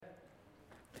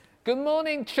Good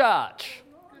morning, church.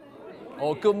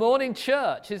 Or good morning,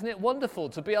 church. Isn't it wonderful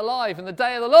to be alive in the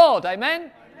day of the Lord? Amen?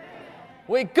 Amen.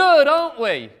 We're good, aren't we?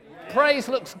 Yeah. Praise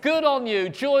looks good on you.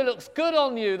 Joy looks good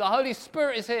on you. The Holy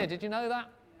Spirit is here. Did you know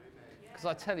that? Because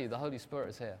I tell you, the Holy Spirit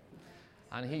is here.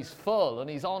 And he's full and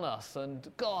he's on us.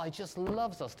 And God just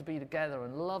loves us to be together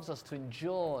and loves us to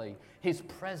enjoy his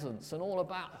presence and all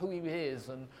about who he is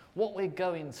and what we're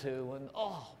going to. And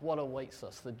what awaits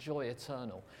us, the joy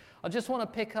eternal. I just want to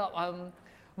pick up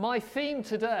my theme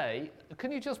today.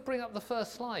 Can you just bring up the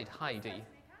first slide, Heidi?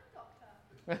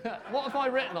 What have I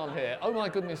written on here? Oh my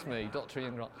goodness me, Dr.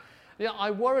 Ian Grant. Yeah, I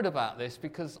worried about this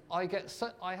because I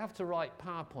have to write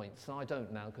PowerPoints, and I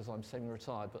don't now because I'm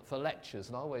semi-retired, but for lectures,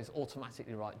 and I always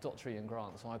automatically write Dr. Ian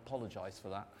Grant, so I apologise for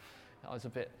that. I was a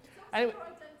bit... Anyway.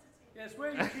 Yes,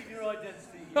 where you keep your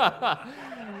identity.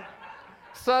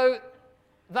 So...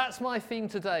 that's my theme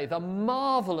today, the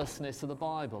marvellousness of the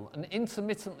Bible. And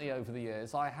intermittently over the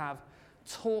years, I have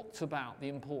talked about the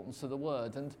importance of the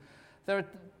Word. And there are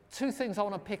two things I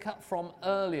want to pick up from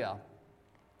earlier.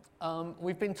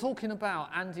 We've been talking about,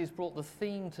 Andy's brought the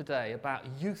theme today about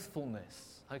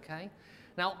youthfulness, okay?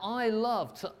 Now, I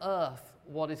love to earth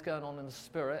what is going on in the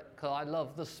Spirit, because I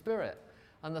love the Spirit.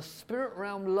 And the Spirit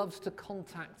realm loves to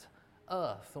contact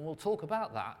earth, and we'll talk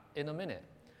about that in a minute.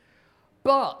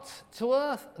 But to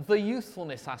earth the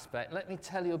youthfulness aspect, let me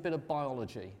tell you a bit of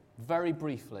biology, very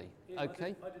briefly. Yeah,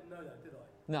 okay? I didn't know that, did I?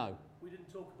 No. We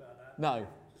didn't talk about that. No.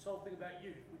 This whole thing about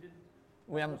youth,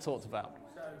 we haven't talked about.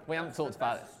 We haven't talked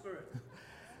about it.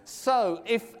 So,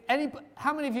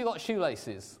 how many of you got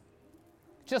shoelaces?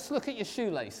 Just look at your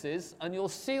shoelaces, and you'll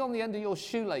see on the end of your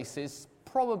shoelaces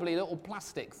probably little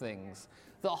plastic things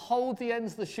that hold the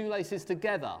ends of the shoelaces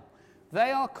together.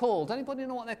 They are called. Anybody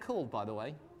know what they're called, by the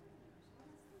way?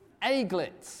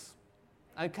 Aglets,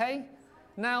 okay?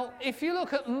 Now, if you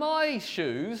look at my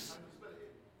shoes,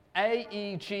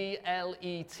 A-E-G-L-E-T-S,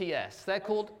 they're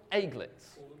called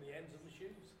aglets. Call them the ends of the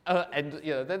shoes?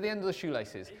 They're the end of the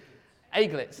shoelaces.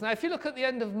 Aglets. Now, if you look at the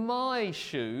end of my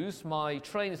shoes, my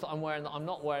trainers that I'm wearing, that I'm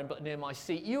not wearing, but near my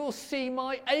seat, you'll see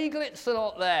my aglets are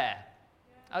not there,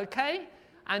 okay?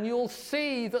 And you'll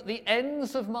see that the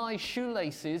ends of my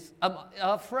shoelaces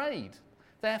are frayed.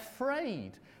 They're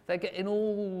frayed. They're getting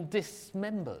all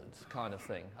dismembered kind of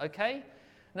thing, okay?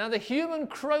 Now, the human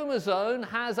chromosome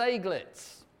has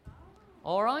aglets,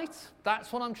 all right?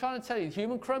 That's what I'm trying to tell you. The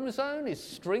human chromosome is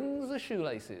strings of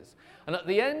shoelaces. And at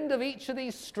the end of each of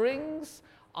these strings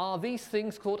are these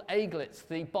things called aglets.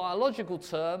 The biological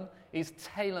term is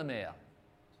telomere.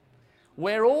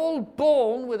 We're all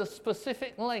born with a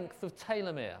specific length of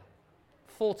telomere.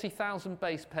 40,000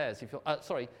 base pairs,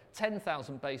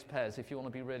 10,000 base pairs if you want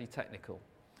to be really technical.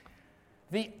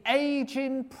 The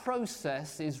aging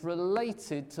process is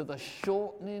related to the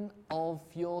shortening of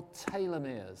your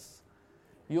telomeres.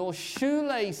 Your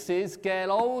shoelaces get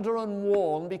older and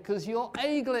worn because your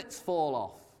aglets fall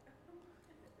off.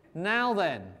 Now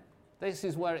then, this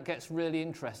is where it gets really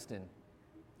interesting.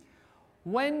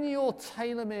 When your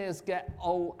telomeres get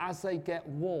old, as they get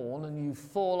worn and you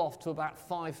fall off to about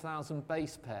 5,000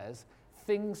 base pairs,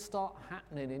 things start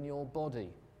happening in your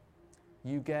body.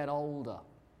 You get older.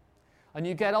 And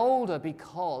you get older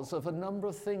because of a number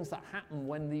of things that happen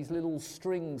when these little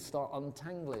strings start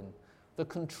untangling. The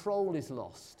control is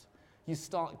lost. You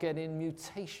start getting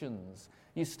mutations.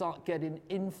 You start getting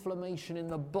inflammation in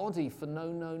the body for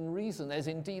no known reason. There's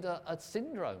indeed a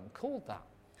syndrome called that,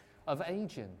 of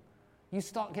aging. You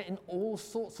start getting all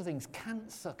sorts of things.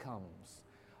 Cancer comes,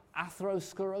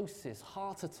 atherosclerosis,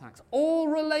 heart attacks, all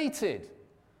related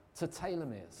to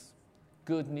telomeres.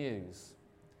 Good news.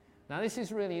 Now, this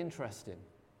is really interesting.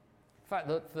 In fact,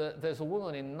 there's a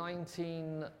woman in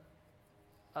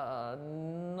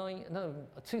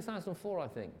 2004, I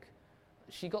think.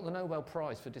 She got the Nobel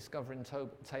Prize for discovering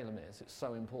telomeres. It's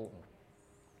so important.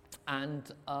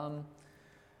 And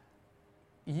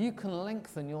you can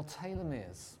lengthen your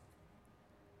telomeres.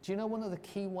 Do you know one of the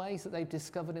key ways that they've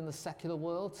discovered in the secular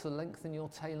world to lengthen your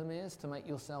telomeres, to make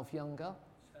yourself younger?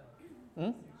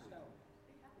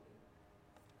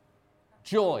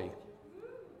 Joy,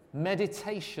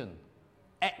 meditation,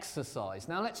 exercise.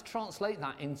 Now let's translate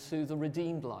that into the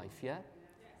redeemed life, yeah? Yes,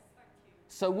 thank you.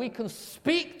 So we can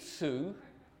speak to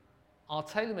our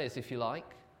telomeres, if you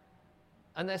like,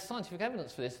 and there's scientific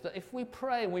evidence for this, that if we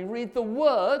pray and we read the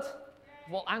Word,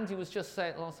 what Andy was just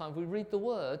saying last time, if we read the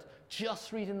Word,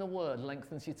 just reading the Word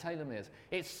lengthens your telomeres.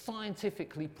 It's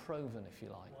scientifically proven, if you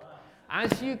like. Wow.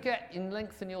 As you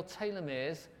lengthen your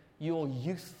telomeres, your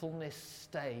youthfulness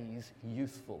stays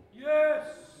youthful. Yes!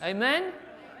 Amen?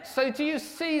 So do you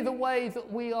see the way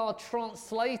that we are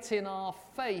translating our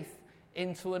faith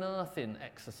into an earthing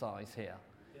exercise here.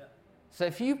 Yeah. So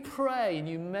if you pray and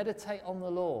you meditate on the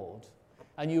Lord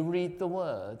and you read the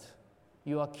word,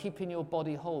 you are keeping your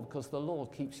body whole because the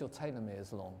Lord keeps your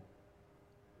telomeres long.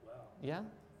 Wow. Yeah?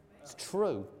 It's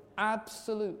true.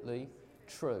 Absolutely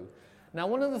true. Now,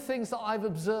 one of the things that I've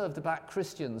observed about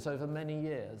Christians over many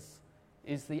years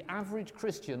is the average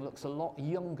Christian looks a lot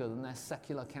younger than their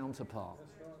secular counterpart.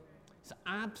 That's right. It's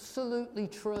absolutely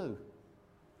true.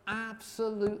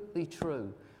 Absolutely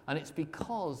true. And it's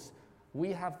because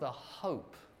we have the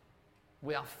hope.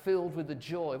 We are filled with the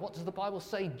joy. What does the Bible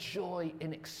say? Joy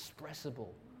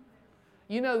inexpressible.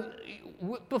 You know,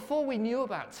 before we knew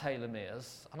about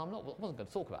telomeres, and I wasn't going to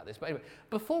talk about this, but anyway,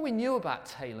 before we knew about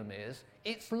telomeres,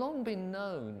 it's long been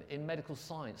known in medical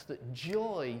science that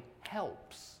joy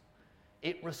helps.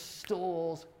 It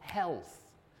restores health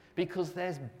because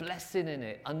there's blessing in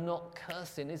it and not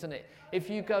cursing, isn't it? If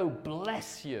you go,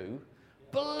 bless you,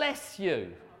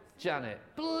 Janet,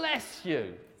 bless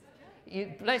you.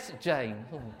 Bless Jane.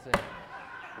 Oh, dear.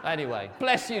 Anyway,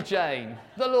 bless you, Jane.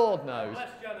 The Lord knows.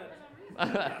 Bless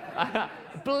Janet.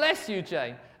 Bless you,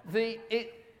 Jane.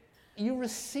 You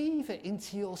receive it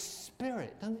into your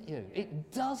spirit, don't you?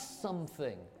 It does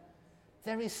something.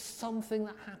 There is something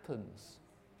that happens.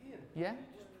 Ian, Yeah? can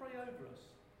you just pray over us?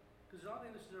 Because I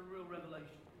think this is a real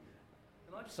revelation.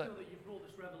 And I just So- feel that you've brought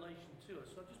this revelation to us.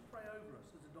 So just pray over us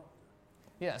as a doctor.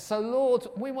 Yeah, so Lord,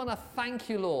 we want to thank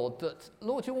you, Lord, that,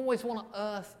 Lord, you always want to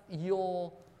earth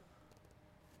your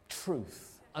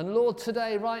truth. And Lord,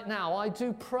 today, right now, I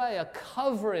do pray a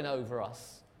covering over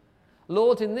us.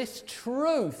 Lord, in this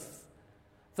truth,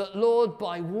 that, Lord,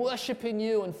 by worshipping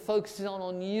you and focusing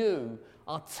on you,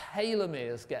 our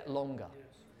telomeres get longer.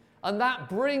 Yes. And that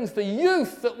brings the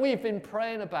youth that we've been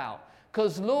praying about.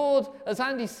 Because, Lord, as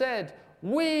Andy said,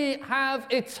 we have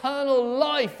eternal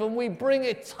life and we bring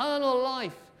eternal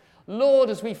life. Lord,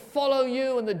 as we follow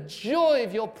you and the joy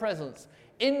of your presence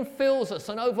infills us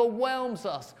and overwhelms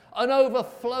us and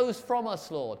overflows from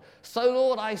us, Lord. So,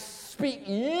 Lord, I speak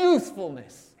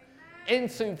youthfulness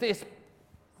into this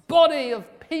body of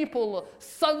people,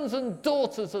 sons and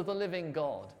daughters of the living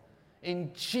God.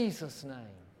 In Jesus' name.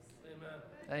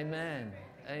 Amen. Amen.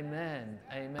 Amen.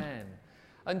 Amen.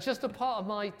 And just a part of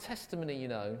my testimony, you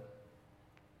know,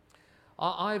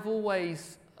 I've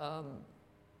always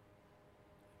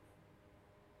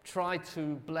tried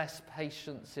to bless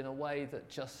patients in a way that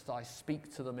just I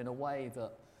speak to them in a way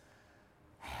that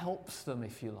helps them,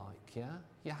 if you like, yeah?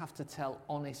 You have to tell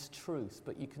honest truth,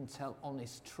 but you can tell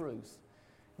honest truth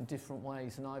in different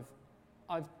ways. And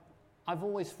I've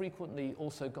always frequently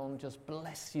also gone, just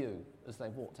bless you, as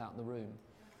they've walked out in the room.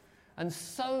 And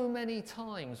so many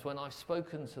times when I've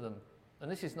spoken to them, and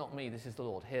this is not me, this is the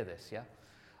Lord, hear this, yeah?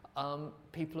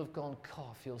 People have gone, God,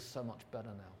 I feel so much better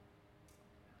now.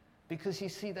 Because you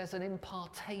see, there's an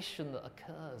impartation that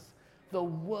occurs. The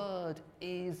word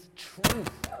is truth,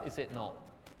 is it not?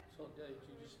 So, Dave,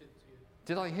 you just hit you.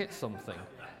 Did I hit something?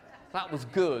 That was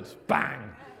good. Bang!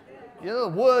 You know,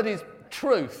 the word is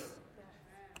truth,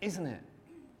 isn't it?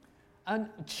 And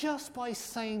just by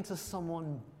saying to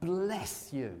someone,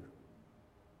 bless you,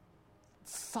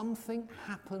 something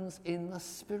happens in the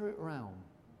spirit realm.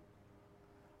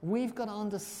 We've got to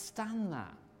understand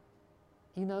that.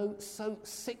 You know, so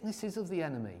sicknesses of the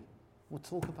enemy. We'll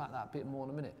talk about that a bit more in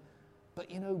a minute. But,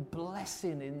 you know,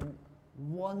 blessing in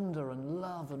wonder and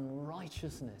love and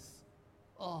righteousness.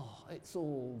 Oh, it's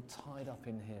all tied up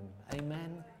in him.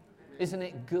 Amen? Isn't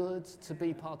it good to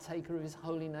be partaker of his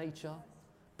holy nature?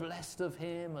 Blessed of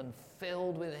him and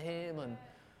filled with him. And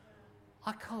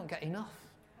I can't get enough.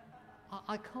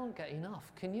 I can't get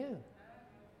enough. Can you?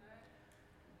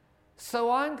 So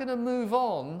I'm going to move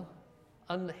on.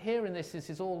 And hearing this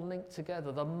is all linked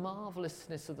together, the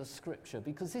marvelousness of the scripture,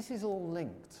 because this is all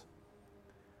linked.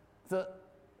 That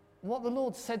what the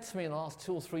Lord said to me in the last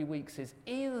 2 or 3 weeks is,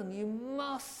 Ian, you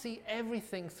must see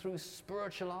everything through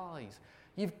spiritual eyes.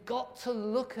 You've got to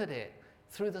look at it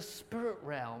through the spirit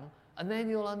realm, and then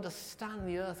you'll understand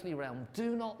the earthly realm.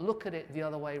 Do not look at it the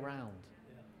other way round.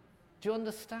 Yeah. Do you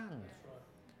understand? That's right.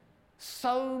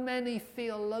 So many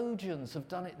theologians have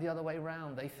done it the other way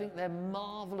round. They think they're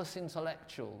marvelous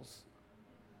intellectuals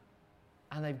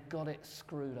and they've got it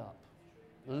screwed up,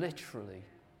 literally,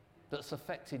 that's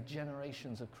affected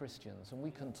generations of Christians. And we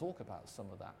can talk about some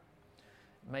of that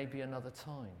maybe another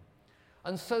time.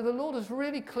 And so the Lord has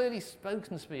really clearly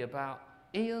spoken to me about,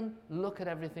 Ian, look at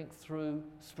everything through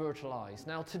spiritual eyes.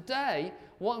 Now today,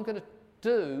 what I'm going to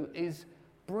do is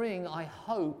bring, I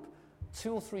hope,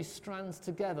 2 or 3 strands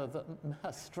together.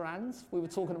 Strands? We were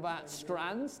talking about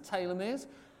strands, telomeres.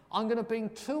 I'm going to bring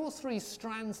 2 or 3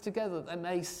 strands together that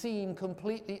may seem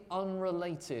completely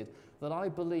unrelated, that I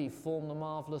believe form the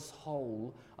marvellous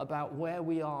whole about where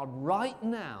we are right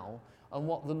now and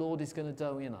what the Lord is going to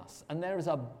do in us. And there is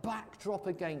a backdrop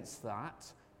against that,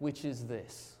 which is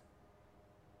this.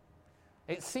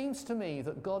 It seems to me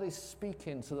that God is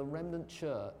speaking to the remnant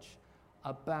church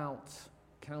about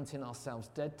counting ourselves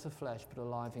dead to flesh but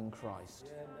alive in Christ.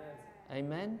 Yeah,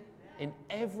 amen? In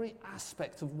every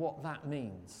aspect of what that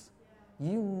means. I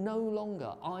no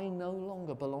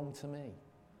longer belong to me.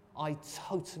 I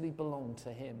totally belong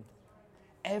to him.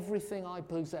 Everything I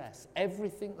possess,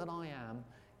 everything that I am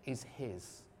is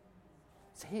his.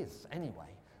 It's his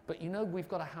anyway. But we've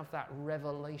got to have that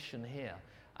revelation here.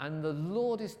 And the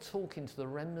Lord is talking to the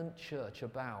remnant church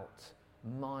about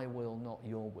my will, not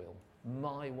your will.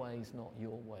 My ways, not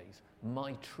your ways.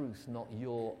 My truth, not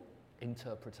your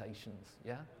interpretations.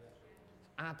 Yeah?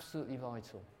 Absolutely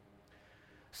vital.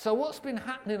 So what's been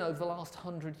happening over the last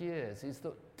 100 years is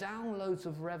that downloads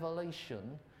of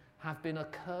revelation have been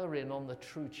occurring on the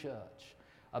true church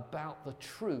about the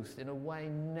truth in a way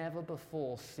never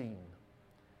before seen.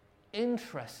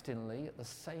 Interestingly, at the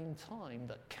same time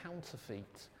that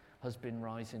counterfeit has been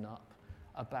rising up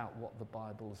about what the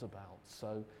Bible is about.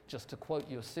 So just to quote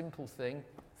you a simple thing,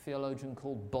 a theologian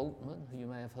called Bultmann, who you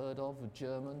may have heard of, a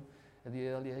German in the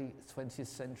early 20th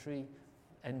century,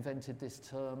 invented this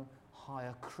term,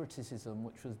 higher criticism,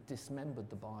 which was dismembered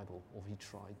the Bible, or he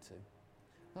tried to.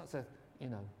 That's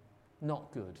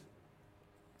not good.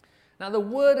 Now the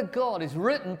Word of God is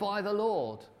written by the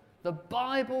Lord. The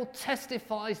Bible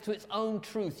testifies to its own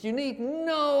truth. You need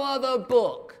no other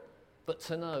book but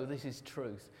to know this is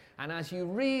truth. And as you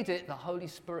read it, the Holy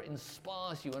Spirit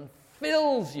inspires you and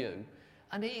fills you,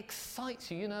 and it excites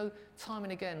you. Time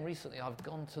and again recently I've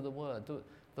gone to the Word.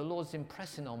 The Lord's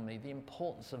impressing on me the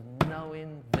importance of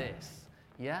knowing this.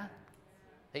 Yeah?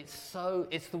 It's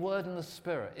the Word and the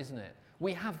Spirit, isn't it?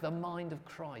 We have the mind of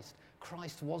Christ.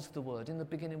 Christ was the Word. In the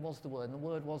beginning was the Word, and the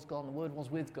Word was God, and the Word was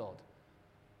with God.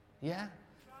 Yeah?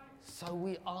 So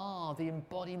we are the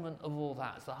embodiment of all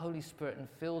that. It's the Holy Spirit and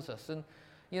fills us. And,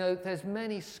 there's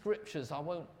many scriptures. I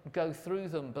won't go through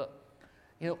them, but,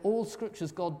 all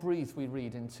scriptures God breathed, we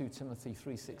read in 2 Timothy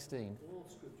 3:16.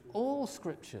 All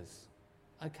scriptures.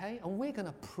 Okay? And we're going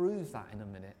to prove that in a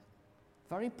minute.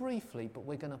 Very briefly, but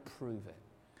we're going to prove it.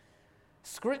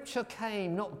 Scripture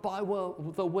came not by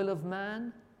the will of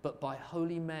man, but by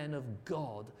holy men of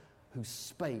God who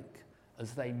spake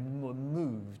as they were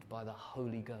moved by the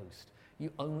Holy Ghost.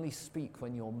 You only speak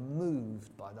when you're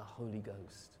moved by the Holy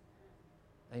Ghost.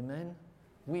 Amen?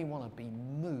 We want to be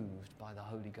moved by the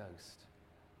Holy Ghost.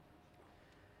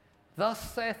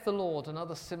 Thus saith the Lord, and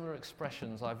other similar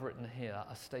expressions I've written here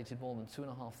are stated more than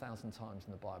 2,500 times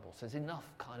in the Bible. So there's enough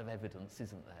kind of evidence,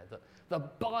 isn't there, that the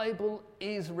Bible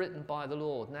is written by the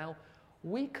Lord. Now,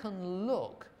 we can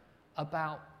look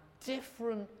about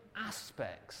different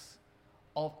aspects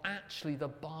of actually the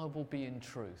Bible being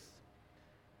truth.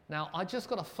 Now, I just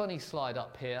got a funny slide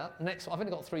up here. I've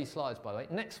only got 3 slides, by the way.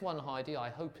 Next one, Heidi, I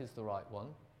hope is the right one.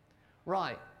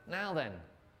 Right, now then,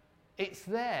 it's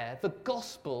there. The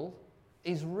gospel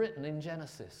is written in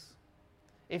Genesis.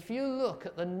 If you look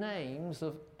at the names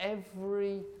of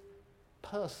every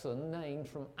person named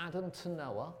from Adam to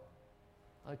Noah,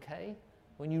 okay,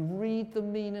 when you read the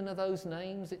meaning of those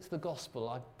names, it's the gospel.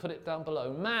 I put it down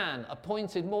below. Man,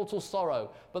 appointed mortal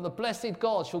sorrow, but the blessed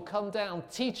God shall come down,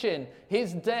 teaching,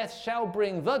 his death shall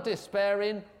bring the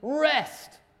despairing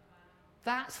rest.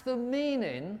 That's the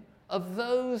meaning of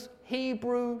those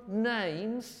Hebrew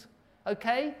names,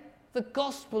 okay? The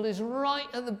gospel is right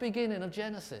at the beginning of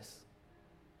Genesis,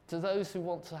 to those who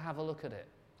want to have a look at it.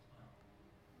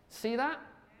 See that?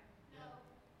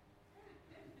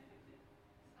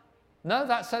 No,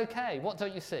 that's okay. What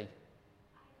don't you see?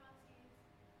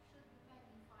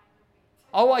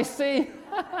 Oh, I see.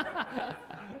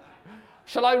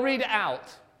 Shall I read it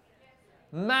out?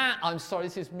 Man, I'm sorry,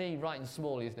 this is me writing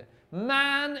small, isn't it?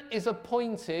 Man is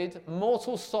appointed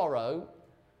mortal sorrow,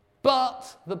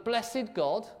 but the blessed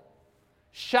God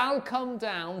shall come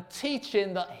down,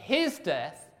 teaching that his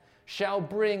death shall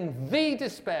bring the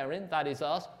despairing, that is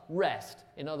us, rest.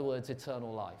 In other words,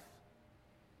 eternal life.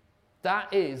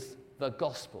 That is the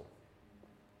gospel.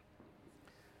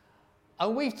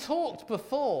 And we've talked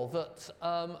before that,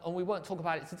 and we won't talk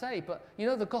about it today, but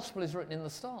the gospel is written in the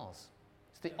stars.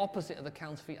 It's the opposite of the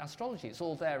counterfeit astrology. It's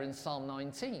all there in Psalm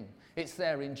 19. It's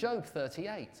there in Job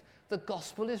 38. The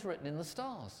gospel is written in the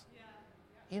stars.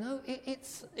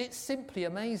 It's simply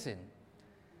amazing.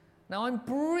 Now, I'm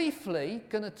briefly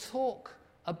going to talk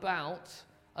about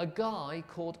a guy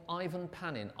called Ivan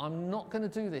Panin. I'm not going to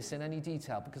do this in any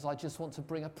detail because I just want to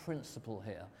bring a principle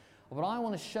here. But I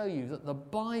want to show you that the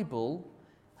Bible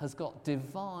has got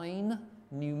divine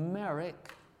numeric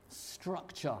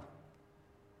structure.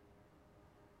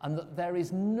 And that there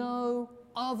is no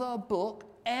other book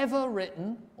ever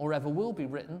written, or ever will be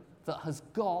written, that has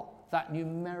got that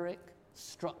numeric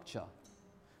structure.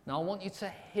 Now I want you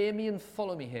to hear me and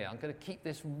follow me here. I'm going to keep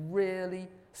this really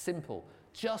simple.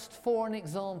 Just for an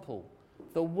example,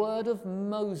 the word of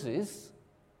Moses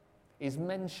is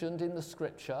mentioned in the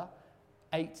scripture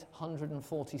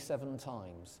 847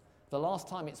 times. The last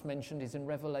time it's mentioned is in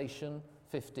Revelation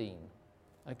 15.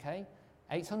 Okay?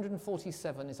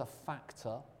 847 is a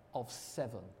factor of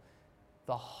 7.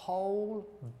 The whole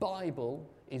Bible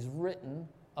is written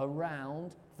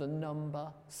around the number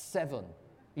 7.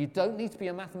 You don't need to be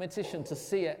a mathematician to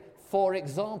see it. For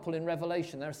example, in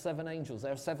Revelation, there are 7 angels,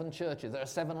 there are 7 churches, there are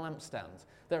 7 lampstands,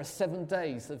 there are 7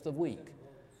 days of the week.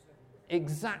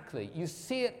 Exactly. You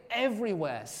see it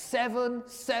everywhere. 7,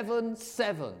 7,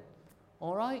 7.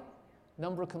 All right?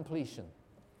 Number of completion.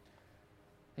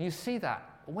 And you see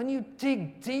that. When you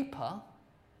dig deeper,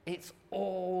 it's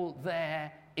all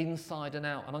there inside and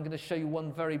out. And I'm going to show you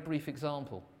one very brief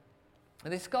example.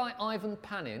 And this guy, Ivan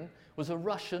Panin, was a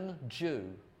Russian Jew,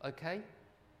 okay?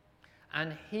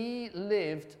 And he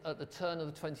lived at the turn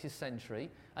of the 20th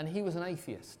century, and he was an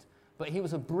atheist. But he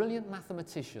was a brilliant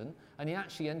mathematician, and he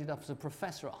actually ended up as a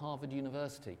professor at Harvard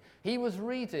University. He was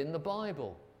reading the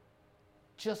Bible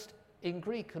just in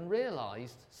Greek and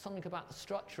realized something about the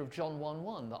structure of John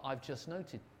 1:1 that I've just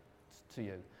noted to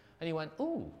you. And he went,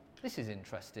 ooh, this is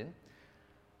interesting.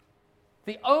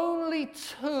 The only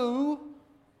 2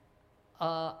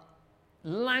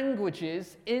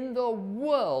 languages in the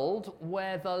world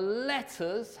where the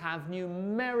letters have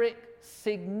numeric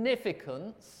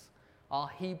significance are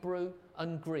Hebrew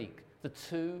and Greek, the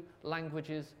 2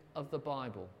 languages of the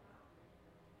Bible.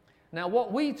 Now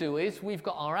what we do is we've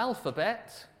got our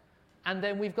alphabet and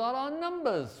then we've got our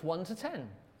numbers 1 to 10.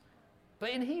 But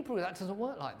in Hebrew that doesn't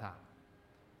work like that.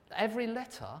 Every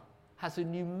letter has a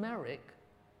numeric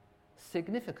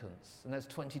significance, and there's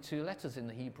 22 letters in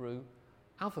the Hebrew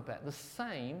alphabet. The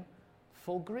same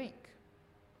for Greek.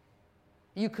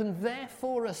 You can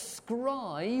therefore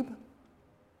ascribe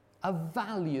a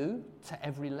value to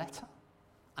every letter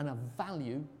and a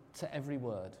value to every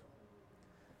word.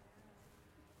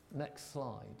 Next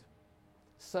slide.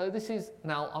 So this is,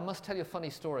 now I must tell you a funny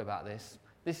story about this.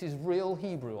 This is real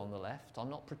Hebrew on the left. I'm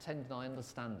not pretending I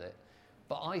understand it.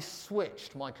 But I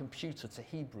switched my computer to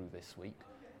Hebrew this week.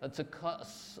 And to cut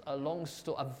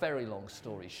a very long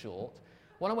story short,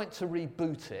 when I went to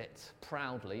reboot it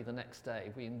proudly the next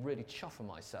day, being really chuffing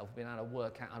myself, being able to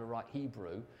work out how to write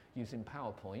Hebrew using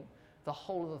PowerPoint, the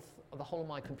whole of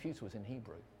my computer was in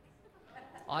Hebrew.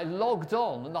 I logged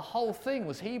on and the whole thing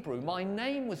was Hebrew. My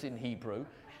name was in Hebrew.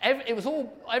 Everything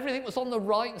was on the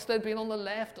right instead of being on the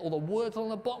left, or the words on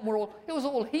the bottom it was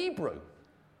all Hebrew.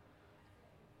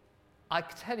 I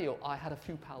tell you, I had a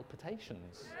few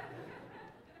palpitations.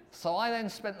 So I then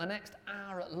spent the next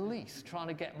hour at least trying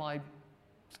to get my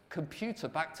computer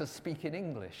back to speaking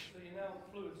English. So you're now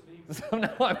fluent in Hebrew. So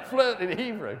now I'm fluent in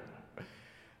Hebrew.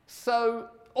 So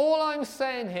all I'm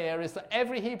saying here is that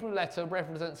every Hebrew letter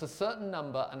represents a certain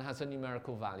number and has a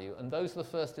numerical value. And those are the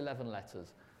first 11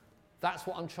 letters. That's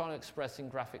what I'm trying to express in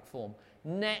graphic form.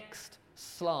 Next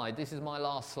slide. This is my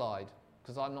last slide,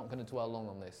 because I'm not going to dwell long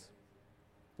on this.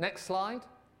 Next slide.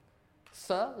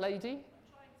 Sir, lady?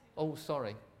 Oh,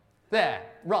 sorry. There,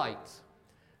 right.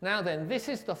 Now then, this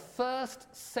is the first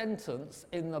sentence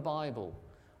in the Bible.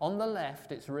 On the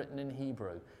left, it's written in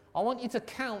Hebrew. I want you to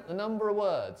count the number of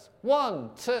words.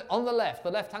 1, 2, on the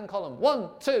left-hand column. 1,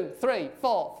 2, 3,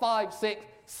 4, 5, 6,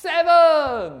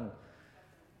 7.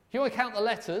 If you want to count the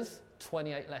letters,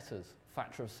 28 letters,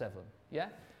 factor of 7. Yeah?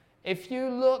 If you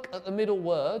look at the middle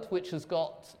word, which has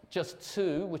got just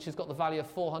 2, which has got the value of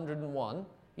 401,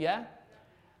 yeah?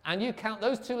 And you count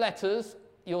those 2 letters,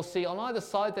 you'll see on either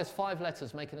side there's 5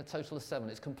 letters, making a total of 7.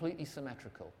 It's completely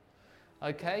symmetrical.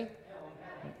 Okay?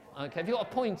 Okay, have you got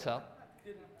a pointer?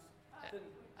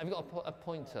 Have you got a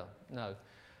pointer? No.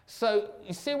 So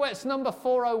you see where it's number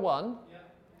 401? Yeah.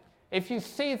 If you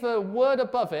see the word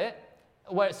above it,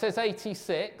 where it says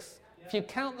 86, yeah. If you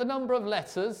count the number of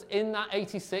letters in that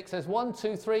 86, there's 1,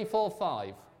 2, 3, 4, 5.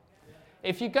 Yeah.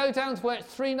 If you go down to where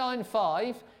it's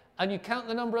 395, and you count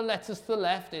the number of letters to the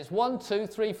left, it's 1, 2,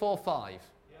 3, 4, 5.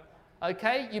 Yeah.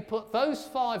 Okay, you put those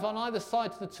 5 on either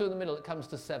side to the 2 in the middle, it comes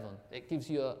to 7. It gives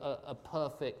you a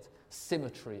perfect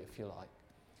symmetry, if you like.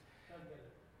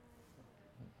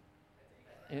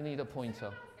 You need a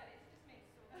pointer.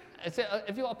 Is it?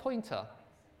 Have you got a pointer?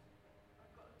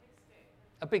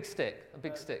 A big stick. A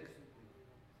big stick.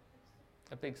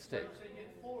 A big stick. So you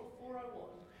get 401,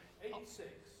 86.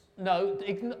 No,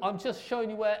 I'm just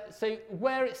showing you where. So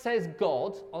where it says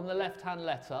God on the left-hand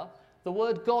letter, the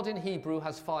word God in Hebrew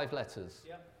has 5 letters.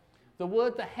 Yep. The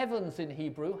word the heavens in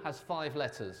Hebrew has 5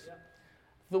 letters. Yep.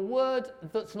 The word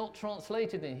that's not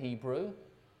translated in Hebrew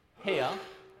here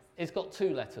is got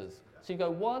 2 letters. So you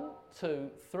go 1, 2,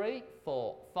 3,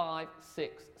 4, 5,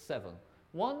 6, 7.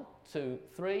 1, 2,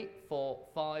 3, 4,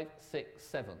 5, 6,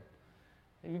 7.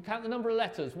 You count the number of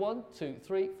letters. 1, 2,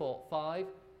 3, 4, 5,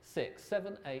 6,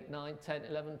 7, 8, 9, 10,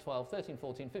 11, 12, 13,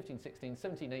 14, 15, 16,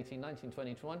 17, 18, 19,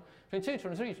 20, 21, 22,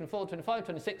 23, 24, 25,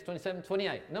 26, 27,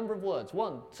 28. Number of words.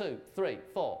 1, 2, 3,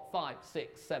 4, 5,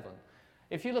 6, 7.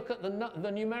 If you look at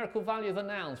the numerical value of the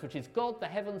nouns, which is God, the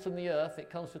heavens and the earth, it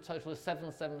comes to a total of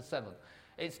 777.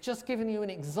 It's just giving you an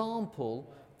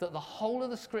example that the whole of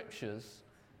the scriptures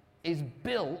is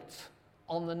built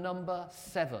on the number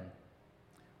 7.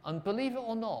 And believe it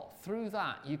or not, through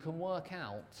that you can work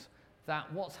out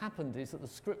that what's happened is that the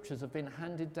scriptures have been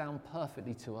handed down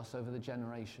perfectly to us over the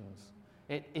generations.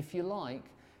 If you like,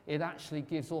 it actually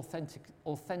gives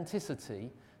authenticity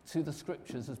to the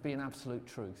scriptures as being absolute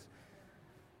truth.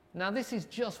 Now, this is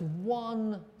just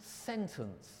one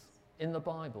sentence in the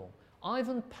Bible.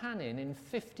 Ivan Panin, in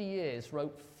 50 years,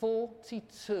 wrote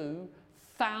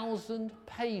 42,000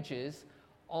 pages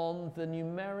on the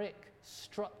numeric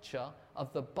structure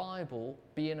of the Bible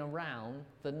being around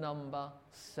the number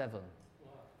 7.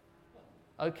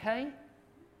 Okay?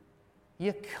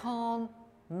 You can't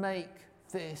make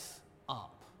this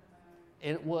up.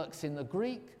 It works in the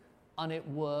Greek and it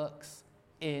works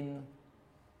in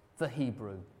the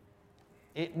Hebrew.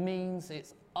 It means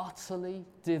it's utterly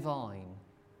divine.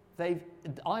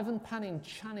 Ivan Panin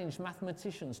challenged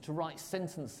mathematicians to write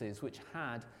sentences which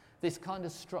had this kind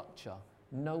of structure.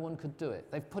 No one could do it.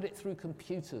 They've put it through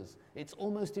computers. It's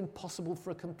almost impossible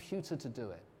for a computer to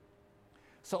do it.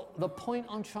 So the point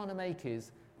I'm trying to make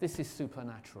is this is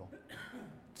supernatural.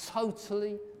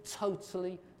 Totally,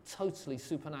 totally, totally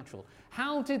supernatural.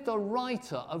 How did the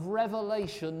writer of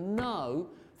Revelation know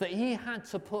that he had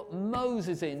to put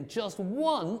Moses in just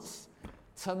once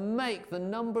to make the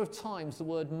number of times the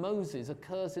word Moses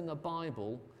occurs in the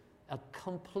Bible a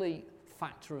complete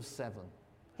factor of 7?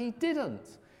 He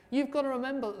didn't. You've got to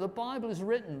remember that the Bible is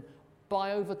written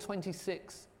by over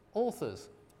 26 authors.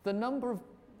 The number of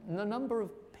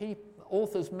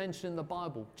authors mentioned in the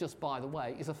Bible, just by the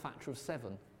way, is a factor of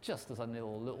 7, just as a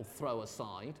little throw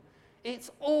aside.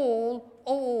 It's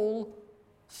all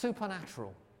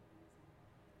supernatural.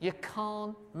 You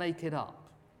can't make it up.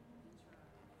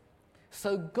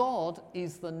 So God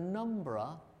is the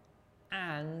numberer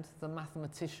and the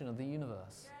mathematician of the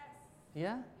universe. Yes.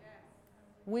 Yeah? Yes.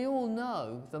 We all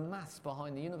know the maths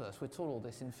behind the universe. We're taught all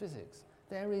this in physics.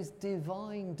 There is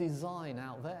divine design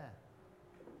out there.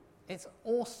 It's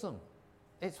awesome.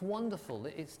 It's wonderful.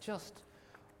 It's just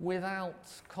without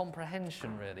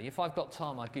comprehension, really. If I've got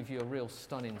time, I'll give you a real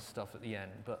stunning stuff at the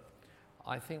end, but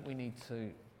I think we need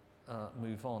to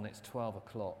move on. It's 12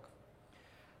 o'clock.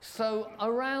 So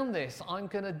around this, I'm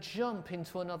going to jump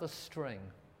into another string.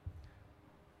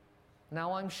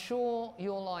 Now, I'm sure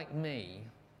you're like me,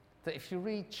 that if you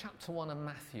read chapter 1 of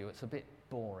Matthew, it's a bit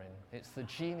boring. It's the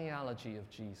genealogy of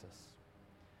Jesus.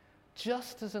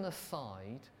 Just as an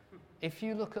aside, if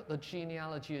you look at the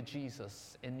genealogy of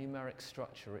Jesus in numeric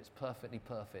structure, it's perfectly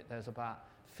perfect. There's about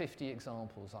 50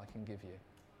 examples I can give you.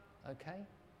 Okay?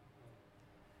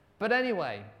 But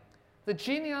anyway, the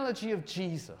genealogy of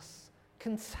Jesus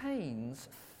contains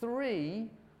 3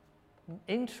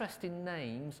 interesting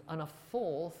names and a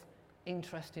 4th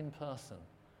interesting person.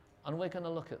 And we're going to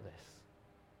look at this.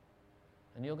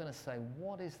 And you're going to say,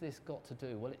 what has this got to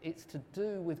do? Well, it's to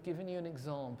do with giving you an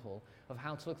example of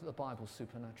how to look at the Bible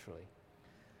supernaturally.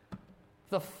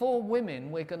 The 4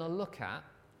 women we're going to look at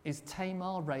is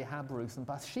Tamar, Rahab, Ruth, and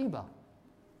Bathsheba.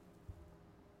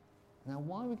 Now,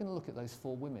 why are we going to look at those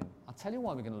 4 women? I'll tell you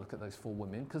why we're going to look at those 4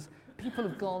 women, because people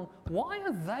have gone, why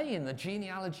are they in the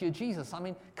genealogy of Jesus? I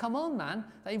mean, come on, man.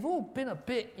 They've all been a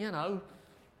bit,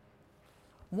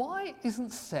 Why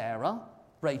isn't Sarah,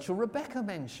 Rachel, Rebecca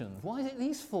mentioned? Why is it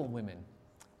these 4 women?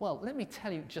 Well, let me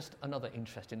tell you just another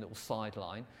interesting little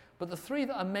sideline. But the 3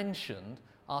 that are mentioned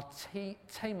are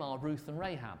Tamar, Ruth, and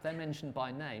Rahab. They're mentioned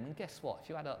by name. And guess what? If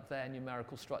you add up their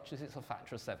numerical structures, it's a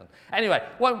factor of 7. Anyway,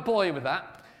 won't bore you with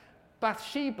that.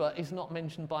 Bathsheba is not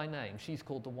mentioned by name. She's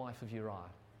called the wife of Uriah.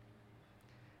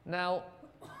 Now,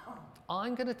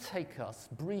 I'm going to take us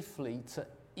briefly to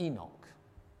Enoch.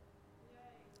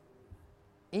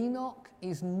 Enoch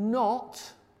is not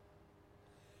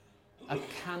a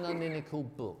canonical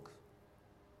book,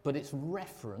 but it's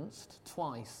referenced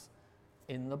twice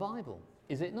in the Bible,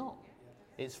 is it not?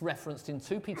 It's referenced in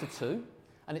 2 Peter 2,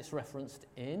 and it's referenced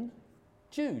in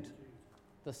Jude,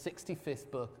 the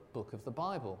 65th book of the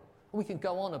Bible. We can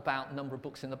go on about number of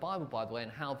books in the Bible, by the way,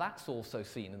 and how that's also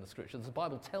seen in the Scriptures. The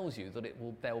Bible tells you that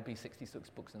there will be 66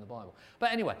 books in the Bible.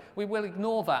 But anyway, we will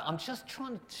ignore that. I'm just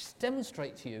trying to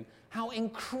demonstrate to you how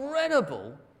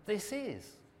incredible this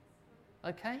is.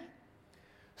 Okay?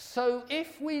 So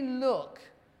if we look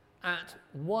at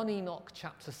 1 Enoch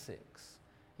chapter 6,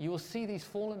 you will see these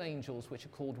fallen angels, which are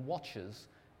called Watchers,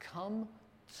 come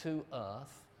to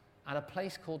earth at a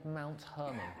place called Mount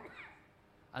Hermon.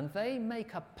 And they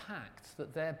make a pact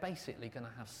that they're basically going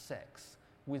to have sex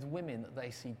with women that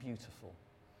they see beautiful.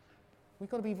 We've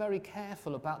got to be very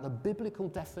careful about the biblical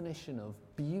definition of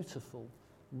beautiful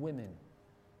women.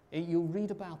 You'll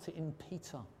read about it in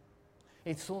Peter.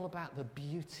 It's all about the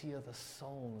beauty of the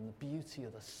soul and the beauty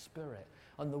of the spirit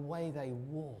and the way they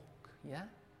walk, yeah?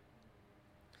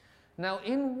 Now,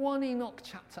 in 1 Enoch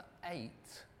chapter 8,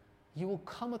 you will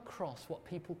come across what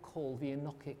people call the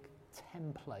Enochic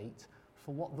template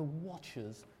for what the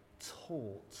Watchers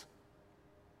taught.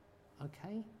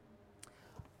 Okay?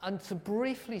 And to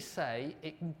briefly say,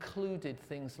 it included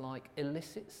things like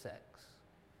illicit sex,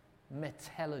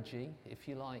 metallurgy, if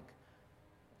you like,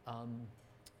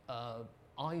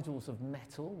 idols of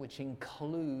metal, which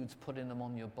includes putting them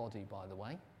on your body, by the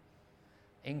way,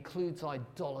 includes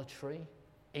idolatry,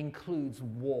 includes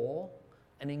war,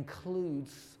 and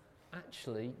includes,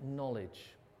 actually,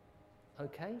 knowledge.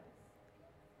 Okay?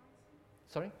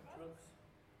 Sorry?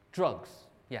 Drugs,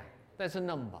 yeah. There's a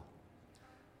number.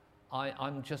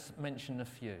 I'm just mentioning a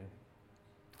few.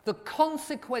 The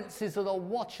consequences of the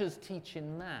Watchers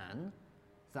teaching man,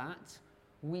 that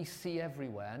we see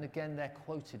everywhere. And again, they're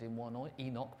quoted in 1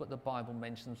 Enoch, but the Bible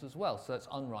mentions as well. So it's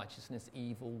unrighteousness,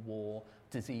 evil, war,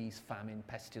 disease, famine,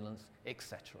 pestilence,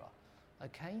 etc.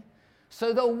 Okay?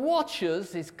 So the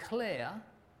Watchers, is clear,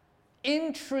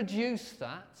 introduced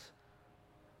that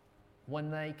when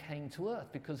they came to earth,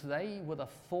 because they were the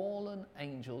fallen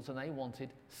angels and they wanted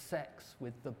sex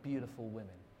with the beautiful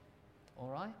women. All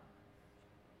right?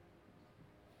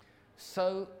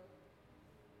 So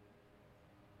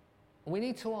we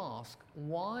need to ask,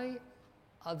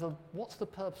 what's the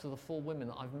purpose of the 4 women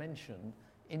that I've mentioned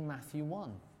in Matthew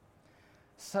 1?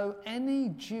 So any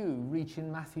Jew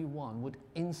reaching Matthew 1 would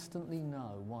instantly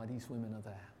know why these women are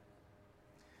there.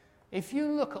 If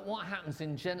you look at what happens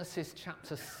in Genesis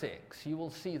chapter 6, you will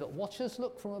see that Watchers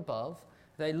look from above,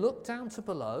 they look down to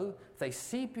below, they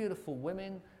see beautiful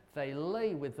women, they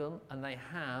lay with them, and they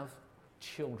have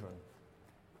children.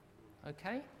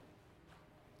 Okay?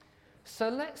 So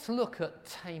let's look at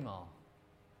Tamar.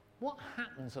 What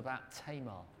happens about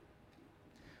Tamar?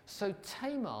 So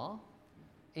Tamar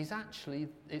is actually,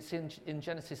 it's in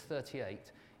Genesis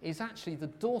 38, is actually the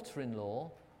daughter-in-law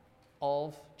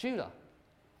of Judah.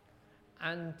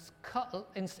 And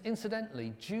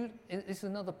incidentally, this is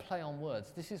another play on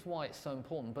words. This is why it's so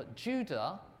important. But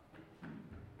Judah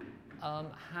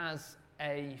has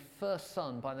a first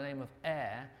son by the name of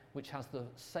Er, which has the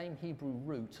same Hebrew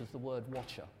root as the word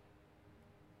watcher,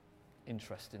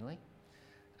 interestingly.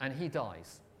 And he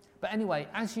dies. But anyway,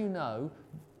 as you know,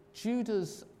 Judah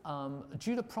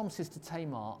promises to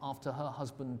Tamar after her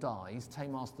husband dies.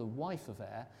 Tamar's the wife of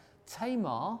Er.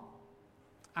 Tamar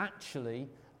actually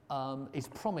is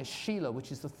promised Shelah,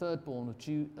 which is the third born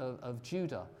of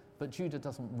Judah. But Judah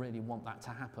doesn't really want that to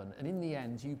happen. And in the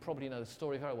end, you probably know the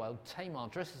story very well, Tamar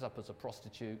dresses up as a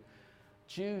prostitute,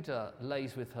 Judah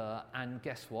lays with her, and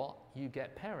guess what? You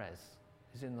get Perez,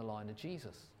 who's in the line of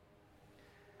Jesus.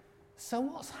 So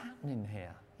what's happening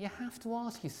here? You have to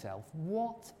ask yourself,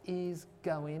 what is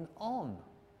going on?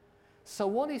 So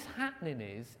what is happening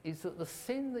is that the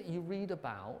sin that you read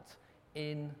about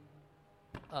in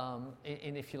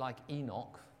if you like,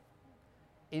 Enoch,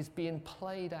 is being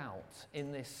played out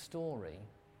in this story.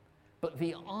 But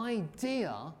the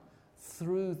idea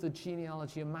through the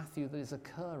genealogy of Matthew that is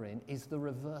occurring is the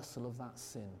reversal of that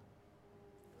sin.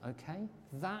 Okay?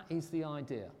 That is the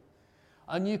idea.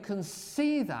 And you can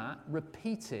see that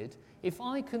repeated. If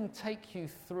I can take you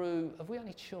through... Have we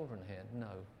any children here?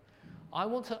 No. I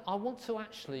want to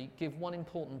actually give one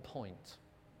important point.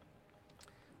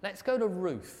 Let's go to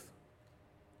Ruth.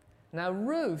 Now,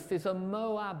 Ruth is a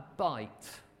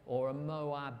Moabite or a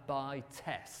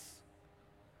Moabitess.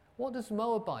 What does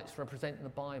Moabites represent in the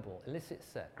Bible? Illicit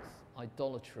sex,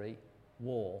 idolatry,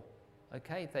 war.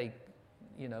 Okay,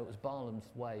 it was Balaam's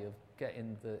way of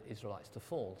getting the Israelites to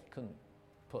fall. He couldn't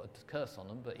put a curse on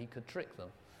them, but he could trick them.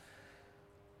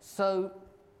 So,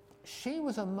 she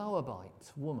was a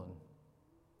Moabite woman,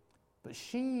 but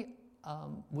she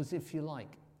was, if you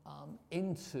like,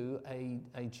 into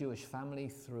a Jewish family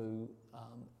through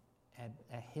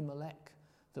Ahimelech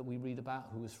that we read about,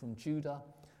 who was from Judah,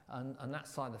 and that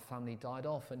side of the family died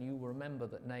off, and you will remember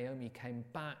that Naomi came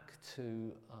back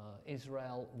to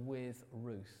Israel with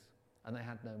Ruth, and they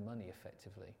had no money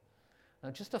effectively.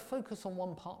 Now, just to focus on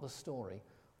one part of the story,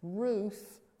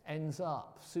 Ruth ends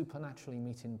up supernaturally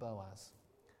meeting Boaz.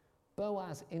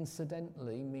 Boaz,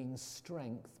 incidentally, means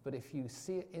strength, but if you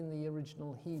see it in the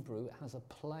original Hebrew, it has a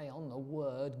play on the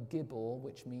word Gibor,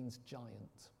 which means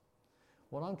giant.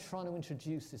 What I'm trying to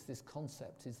introduce is this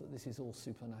concept is that this is all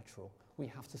supernatural. We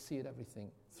have to see it everything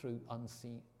through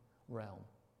unseen realm.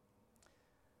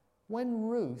 When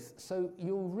Ruth, so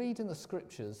you'll read in the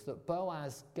scriptures that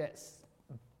Boaz gets,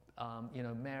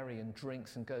 Mary and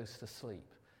drinks and goes to sleep.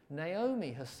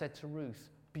 Naomi has said to Ruth,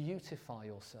 beautify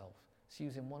yourself. It's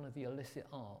using one of the illicit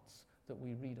arts that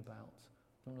we read about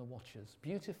from the Watchers.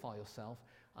 Beautify yourself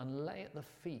and lay at the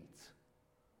feet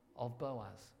of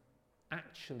Boaz.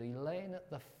 Actually, laying at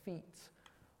the feet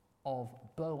of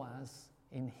Boaz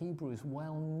in Hebrew is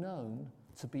well known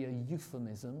to be a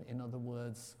euphemism, in other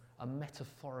words, a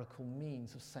metaphorical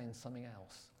means of saying something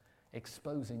else,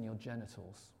 exposing your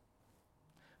genitals.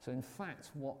 So in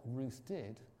fact, what Ruth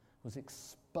did was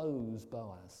expose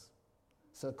Boaz.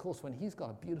 So of course, when he's got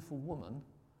a beautiful woman,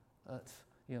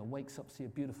 wakes up to see a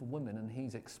beautiful woman and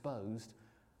he's exposed,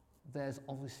 there's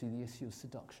obviously the issue of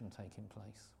seduction taking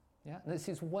place. Yeah, and this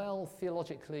is well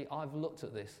theologically, I've looked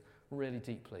at this really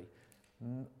deeply.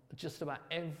 Just about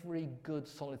every good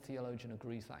solid theologian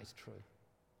agrees that is true.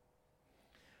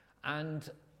 And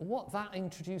what that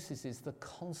introduces is the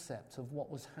concept of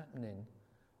what was happening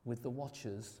with the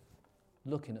Watchers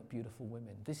looking at beautiful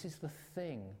women. This is the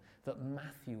thing that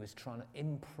Matthew is trying to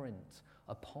imprint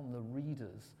upon the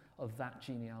readers of that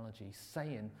genealogy,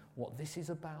 saying what this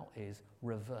is about is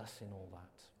reversing all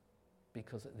that.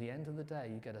 Because at the end of the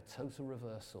day, you get a total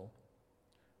reversal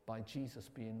by Jesus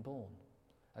being born,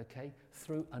 okay?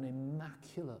 Through an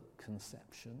immaculate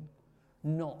conception,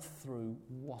 not through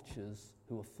Watchers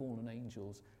who are fallen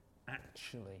angels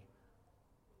actually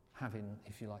having,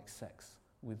 if you like, sex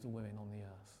with the women on the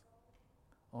earth.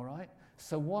 All right?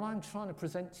 So what I'm trying to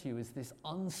present to you is this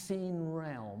unseen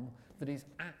realm that is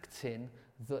acting,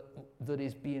 that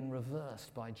is being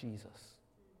reversed by Jesus.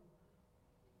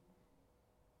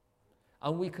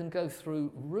 And we can go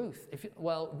through Ruth.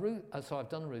 I've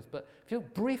done Ruth, but if you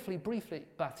briefly,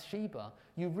 Bathsheba,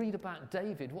 you read about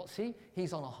David. What's he?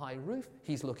 He's on a high roof,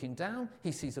 he's looking down,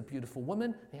 he sees a beautiful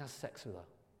woman, he has sex with her.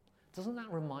 Doesn't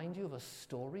that remind you of a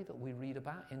story that we read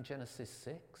about in Genesis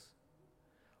 6?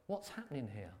 What's happening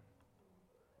here?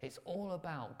 It's all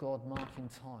about God marking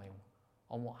time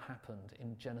on what happened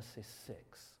in Genesis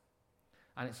 6.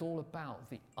 And it's all about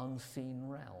the unseen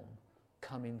realm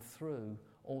coming through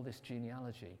all this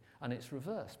genealogy. And it's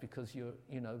reversed because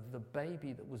the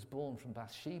baby that was born from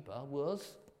Bathsheba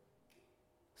was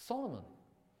Solomon.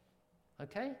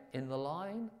 Okay? In the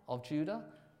line of Judah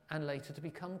and later to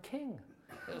become king.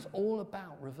 It was all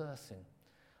about reversing.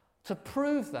 To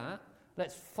prove that,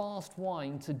 let's fast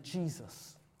wind to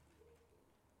Jesus.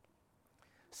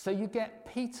 So you get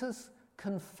Peter's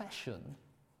confession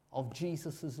of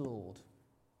Jesus as Lord.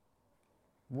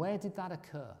 Where did that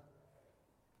occur?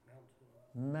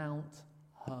 Mount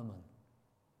Hermon.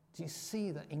 Do you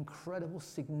see the incredible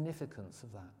significance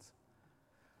of that?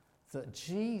 That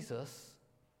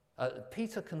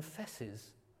Peter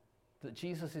confesses that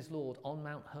Jesus is Lord on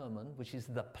Mount Hermon, which is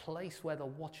the place where the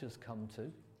Watchers come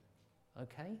to.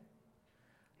 Okay?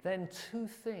 Then two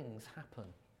things happen.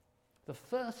 The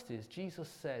first is Jesus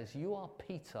says, you are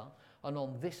Peter, and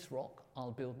on this rock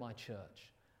I'll build my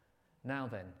church. Now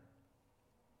then,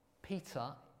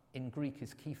 Peter in Greek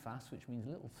is Kephas, which means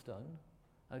little stone.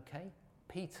 Okay?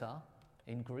 Peter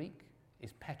in Greek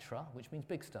is Petra, which means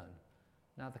big stone.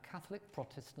 Now the Catholic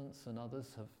Protestants and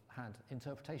others have had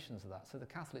interpretations of that. So the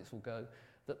Catholics will go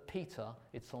that Peter,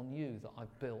 it's on you that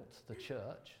I've built the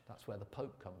church. That's where the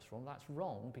Pope comes from. That's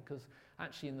wrong because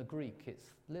actually in the Greek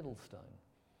it's little stone.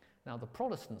 Now the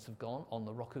Protestants have gone on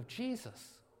the rock of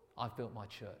Jesus. I've built my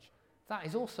church. That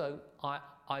is also, I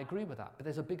agree with that, but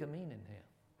there's a bigger meaning here.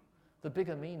 The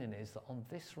bigger meaning is that on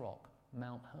this rock,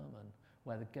 Mount Hermon,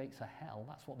 where the gates of hell,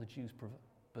 that's what the Jews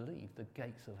believed, the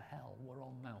gates of hell were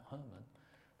on Mount Hermon.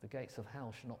 The gates of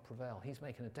hell should not prevail. He's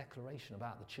making a declaration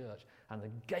about the church, and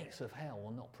the gates of hell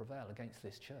will not prevail against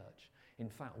this church. In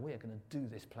fact, we're going to do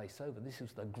this place over. This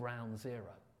is the ground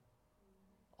zero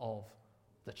of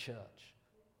the church.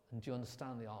 And do you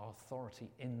understand our authority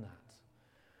in that?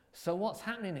 So what's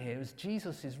happening here is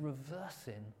Jesus is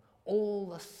reversing all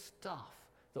the stuff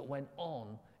that went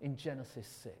on in Genesis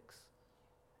 6.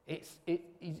 It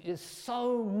is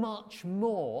so much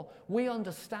more. We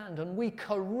understand, and we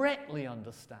correctly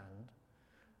understand,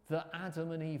 that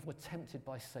Adam and Eve were tempted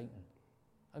by Satan.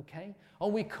 Okay?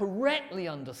 And we correctly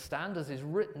understand, as is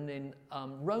written in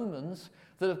Romans,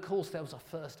 that of course there was a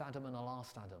first Adam and a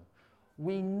last Adam.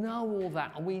 We know all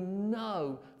that, and we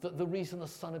know that the reason the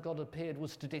Son of God appeared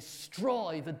was to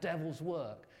destroy the devil's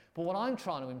work. But what I'm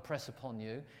trying to impress upon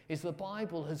you is the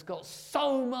Bible has got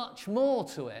so much more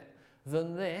to it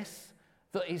than this,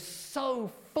 that is so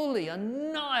fully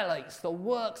annihilates the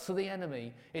works of the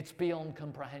enemy, it's beyond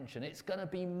comprehension. It's going to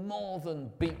be more than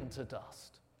beaten to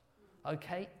dust.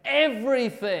 Okay?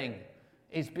 Everything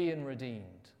is being redeemed.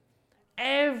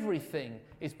 Everything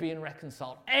is being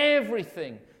reconciled.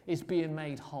 Everything is being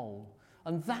made whole.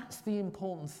 And that's the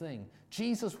important thing.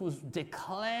 Jesus was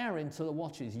declaring to the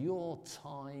watchers, your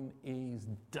time is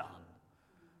done.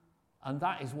 And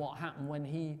that is what happened when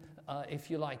he, if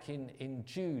you like, in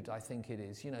Jude, I think it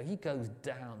is, he goes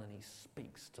down and he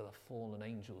speaks to the fallen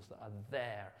angels that are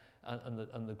there.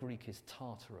 And the Greek is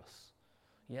Tartarus.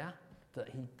 Yeah? That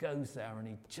he goes there and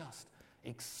he just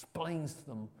explains to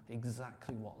them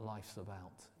exactly what life's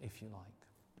about, if you like.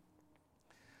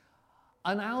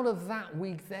 And out of that,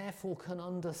 we therefore can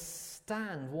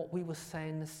understand what we were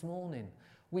saying this morning.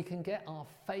 We can get our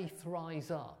faith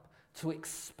rise up to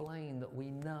explain that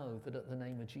we know that at the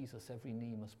name of Jesus, every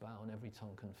knee must bow and every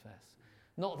tongue confess.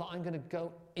 Not that I'm going to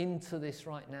go into this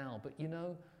right now, but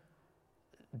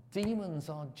demons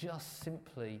are just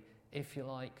simply, if you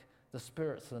like, the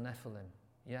spirits of the Nephilim.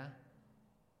 Yeah?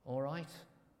 All right?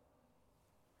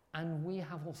 And we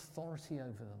have authority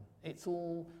over them. It's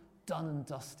all done and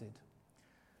dusted.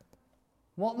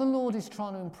 What the Lord is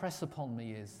trying to impress upon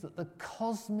me is that the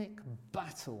cosmic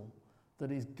battle that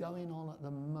is going on at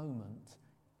the moment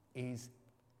is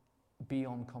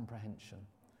beyond comprehension.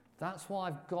 That's why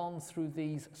I've gone through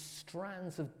these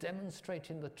strands of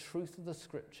demonstrating the truth of the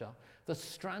Scripture, the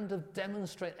strand of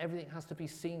demonstrate everything has to be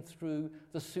seen through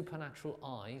the supernatural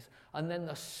eyes, and then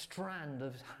the strand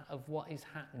of what is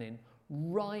happening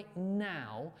right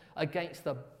now against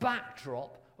the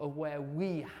backdrop of where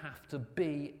we have to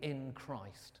be in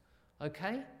Christ.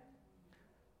 Okay?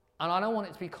 And I don't want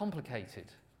it to be complicated.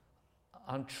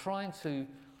 I'm trying to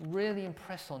really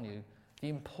impress on you the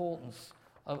importance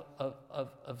of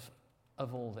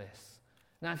all this.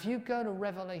 Now, if you go to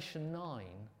Revelation 9,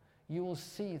 you will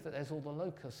see that there's all the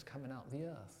locusts coming out of the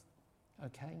earth.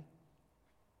 Okay?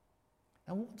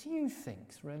 And what do you think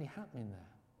is really happening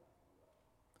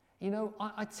there?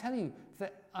 I tell you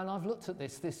that, and I've looked at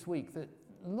this week, that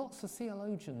lots of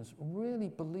theologians really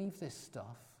believe this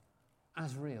stuff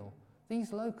as real.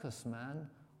 These locusts, man,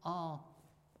 are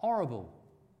horrible.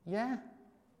 Yeah?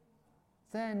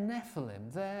 They're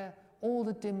Nephilim. They're all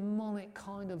the demonic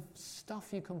kind of stuff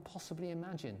you can possibly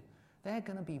imagine. They're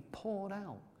going to be poured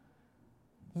out.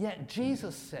 Yet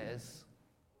Jesus says,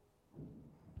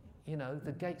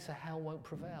 the gates of hell won't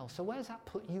prevail. So where does that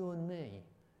put you and me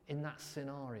in that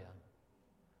scenario?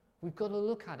 We've got to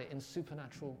look at it in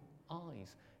supernatural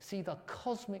eyes. See, the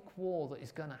cosmic war that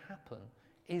is going to happen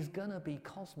is going to be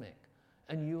cosmic,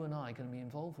 and you and I are going to be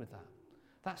involved with that.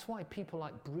 That's why people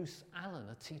like Bruce Allen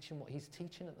are teaching what he's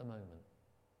teaching at the moment.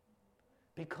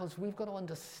 Because we've got to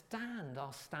understand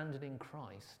our standard in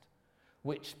Christ,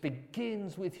 which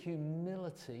begins with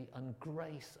humility and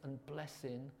grace and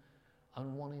blessing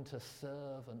and wanting to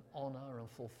serve and honour and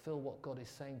fulfill what God is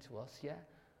saying to us, yeah?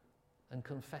 And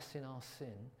confessing our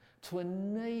sin, to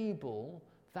enable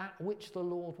that which the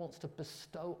Lord wants to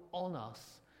bestow on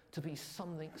us to be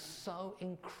something so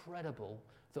incredible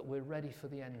that we're ready for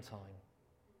the end time.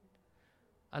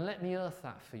 And let me earth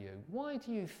that for you. Why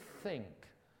do you think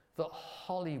that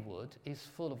Hollywood is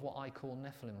full of what I call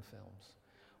Nephilim films?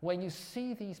 When you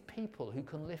see these people who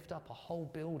can lift up a whole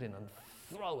building and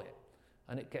throw it,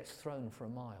 and it gets thrown for a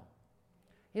mile.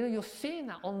 You're seeing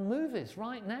that on movies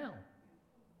right now.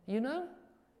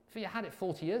 If you had it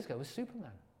 40 years ago, it was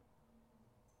Superman.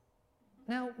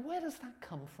 Now, where does that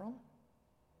come from?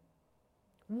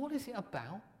 What is it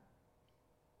about?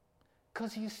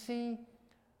 Because you see,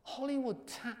 Hollywood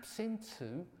taps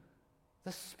into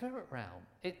the spirit realm.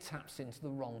 It taps into the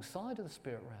wrong side of the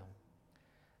spirit realm.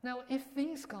 Now, if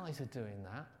these guys are doing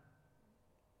that,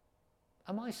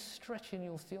 am I stretching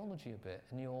your theology a bit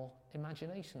and your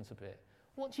imaginations a bit?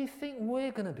 What do you think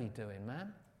we're going to be doing,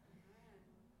 man?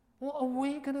 What are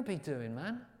we going to be doing,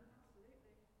 man?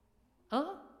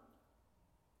 Huh?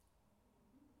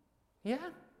 Yeah?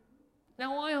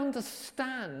 Now, I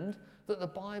understand that the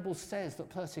Bible says that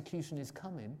persecution is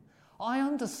coming. I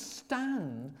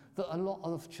understand that a lot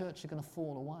of church are going to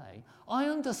fall away. I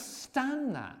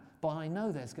understand that, but I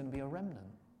know there's going to be a remnant.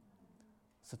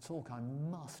 It's a talk I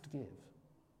must give.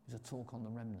 It's a talk on the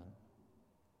remnant.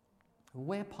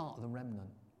 We're part of the remnant.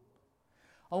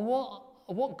 And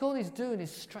what God is doing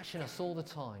is stretching us all the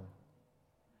time.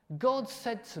 God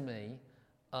said to me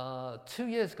 2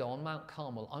 years ago on Mount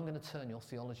Carmel, I'm going to turn your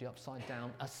theology upside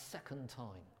down a second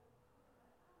time.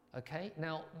 Okay?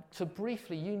 Now, to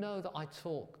briefly, you know that I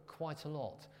talk quite a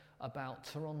lot about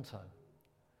Toronto.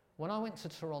 When I went to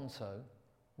Toronto,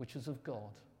 which was of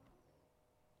God,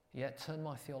 it turned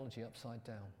my theology upside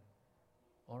down.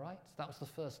 All right? That was the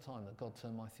first time that God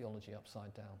turned my theology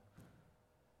upside down.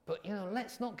 But,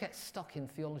 let's not get stuck in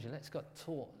theology. Let's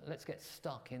get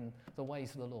stuck in the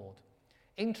ways of the Lord.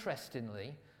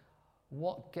 Interestingly,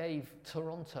 what gave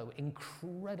Toronto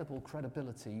incredible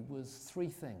credibility was three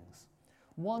things.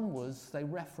 One was they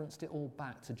referenced it all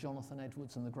back to Jonathan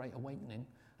Edwards and the Great Awakening,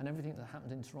 and everything that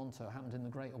happened in Toronto happened in the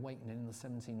Great Awakening in the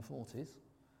 1740s.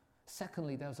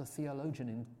 Secondly, there was a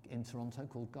theologian in Toronto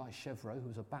called Guy Chevreau, who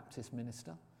was a Baptist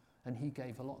minister, and he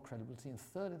gave a lot of credibility. And the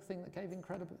third thing that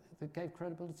gave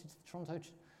credibility to the Toronto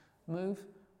move,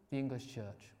 the English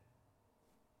church.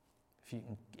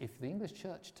 If the English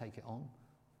church take it on,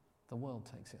 the world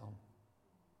takes it on.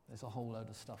 There's a whole load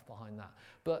of stuff behind that.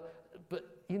 But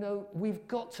we've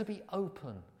got to be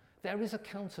open. There is a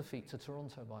counterfeit to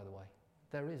Toronto, by the way.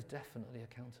 There is definitely a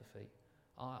counterfeit.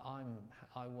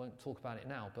 I won't talk about it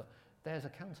now, but there's a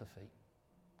counterfeit,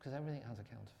 because everything has a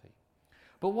counterfeit.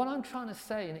 But what I'm trying to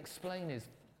say and explain is,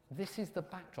 this is the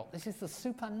backdrop. This is the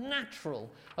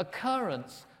supernatural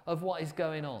occurrence of what is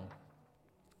going on.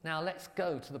 Now let's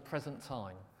go to the present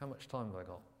time. How much time have I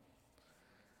got?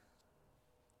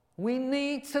 We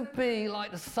need to be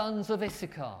like the sons of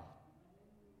Issachar.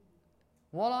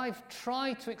 What I've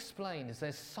tried to explain is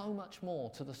there's so much more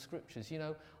to the scriptures.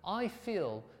 I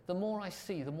feel the more I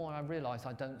see, the more I realise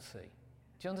I don't see.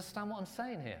 Do you understand what I'm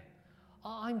saying here?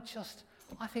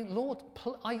 I think, Lord,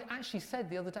 I actually said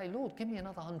the other day, Lord, give me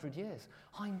another 100 years.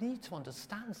 I need to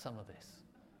understand some of this.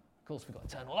 Of course, we've got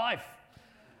eternal life.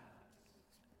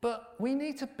 But we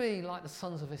need to be like the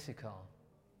sons of Issachar.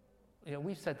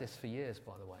 We've said this for years,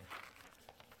 by the way.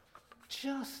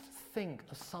 Just think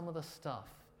of some of the stuff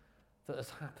that has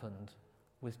happened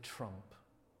with Trump.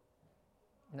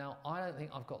 Now, I don't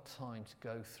think I've got time to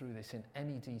go through this in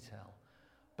any detail,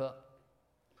 but,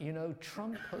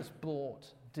 Trump has brought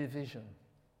division.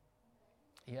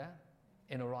 Yeah?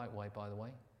 In a right way, by the way.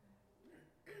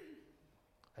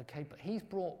 Okay, but he's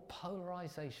brought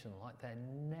polarization like there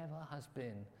never has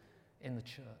been in the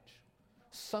church.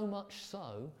 So much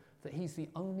so that he's the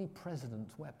only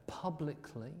president where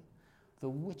publicly the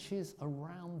witches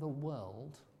around the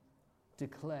world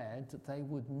declared that they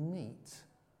would meet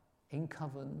in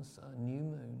covens at a new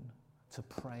moon to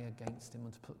pray against him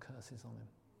and to put curses on him.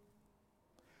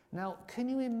 Now, can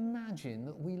you imagine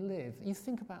that you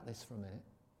think about this for a minute,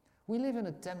 we live in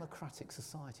a democratic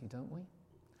society, don't we?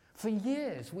 For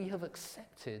years we have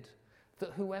accepted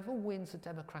that whoever wins a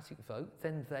democratic vote,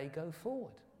 then they go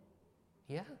forward.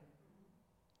 Yeah?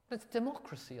 It's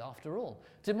democracy after all.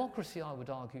 Democracy, I would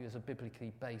argue, is a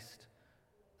biblically based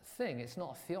thing. It's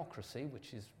not a theocracy,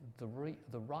 which is the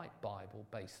right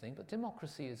Bible-based thing, but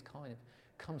democracy is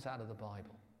comes out of the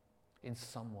Bible in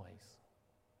some ways.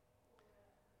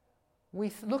 We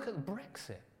look at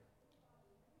Brexit.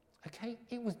 Okay,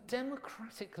 it was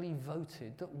democratically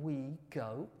voted that we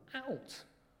go out.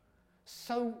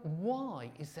 So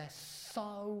why is there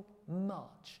so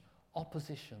much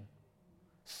opposition,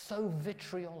 so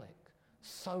vitriolic,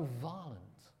 so violent?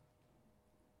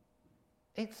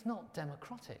 It's not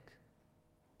democratic.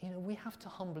 We have to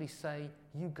humbly say,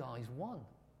 you guys won.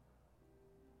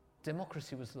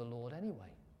 Democracy was the Lord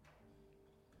anyway.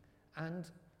 And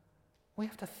we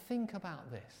have to think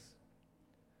about this.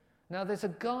 Now, there's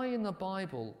a guy in the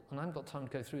Bible, and I haven't got time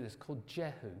to go through this, called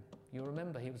Jehu. You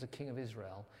remember he was a king of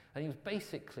Israel, and he was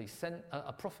basically sent,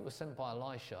 a prophet was sent by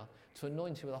Elisha to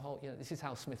anoint you with a whole, this is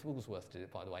how Smith Wigglesworth did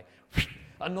it, by the way.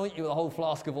 Anoint you with a whole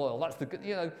flask of oil. That's the good,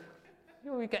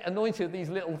 we get anointed with these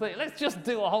little things. Let's just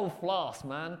do a whole flask,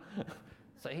 man.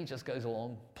 So he just goes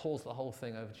along, pours the whole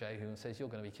thing over Jehu and says, you're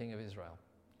going to be king of Israel.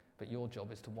 But your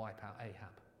job is to wipe out Ahab.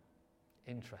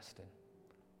 Interesting.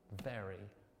 Very,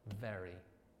 very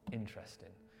interesting.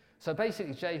 So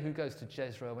basically, Jehu goes to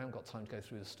Jezreel. We haven't got time to go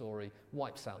through the story.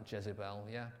 Wipes out Jezebel,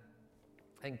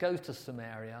 and goes to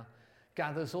Samaria,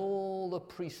 gathers all the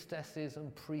priestesses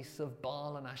and priests of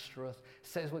Baal and Ashtoreth,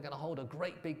 says we're going to hold a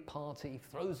great big party,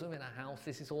 throws them in a house.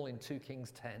 This is all in 2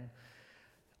 Kings 10.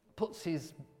 Puts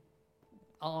his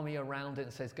army around it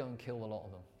and says, go and kill a lot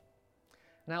of them.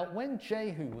 Now, when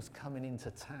Jehu was coming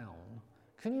into town,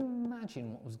 can you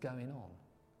imagine what was going on?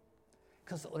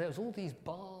 Because there was all these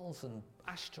Baals and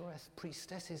Ashtoreth,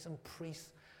 priestesses and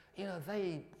priests. You know,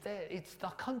 it's the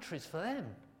country's for them.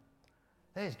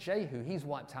 There's Jehu. He's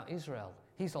wiped out Israel.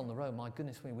 He's on the road. My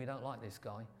goodness me, we don't like this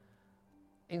guy.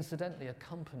 Incidentally,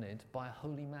 accompanied by a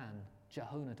holy man,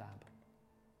 Jehonadab.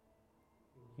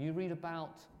 You read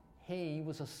about, he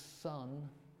was a son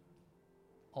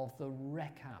of the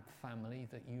Rechab family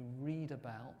that you read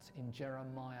about in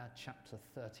Jeremiah chapter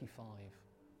 35.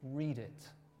 Read it.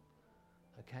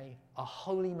 Okay? A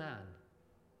holy man.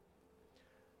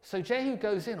 So Jehu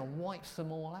goes in and wipes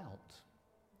them all out,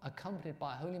 accompanied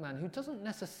by a holy man who doesn't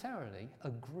necessarily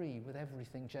agree with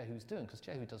everything Jehu's doing, because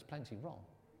Jehu does plenty wrong.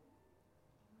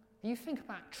 You think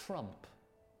about Trump.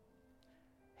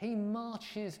 He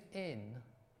marches in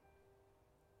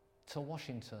to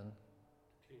Washington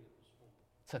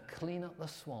to clean up the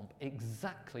swamp.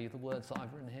 Exactly the words that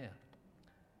I've written here.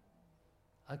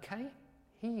 Okay?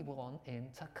 He went in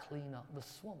to clean up the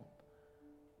swamp.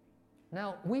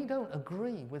 Now, we don't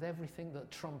agree with everything that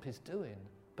Trump is doing,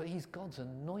 but he's God's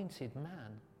anointed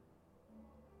man.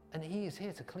 And he is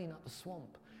here to clean up the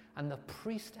swamp. And the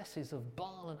priestesses of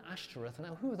Baal and Ashtoreth,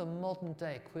 now who are the modern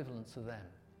day equivalents of them?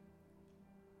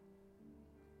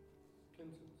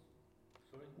 Clintons.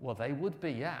 Sorry? Well, they would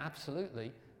be, yeah,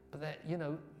 absolutely. But they're, you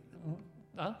know,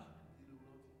 huh?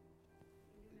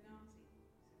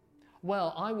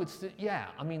 Well, I would, yeah,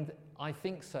 I mean, I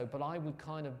think so, but I would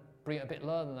kind of bring it a bit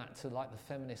lower than that to like the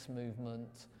feminist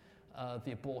movement,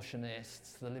 the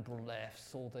abortionists, the liberal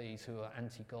lefts, all these who are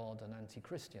anti-God and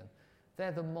anti-Christian.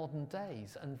 They're the modern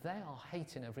days, and they are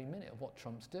hating every minute of what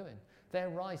Trump's doing. They're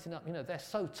rising up, you know, they're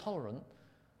so tolerant,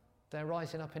 they're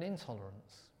rising up in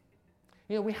intolerance.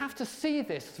 You know, we have to see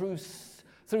this through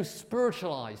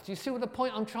spiritual eyes. Do you see what the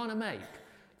point I'm trying to make?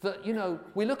 That, you know,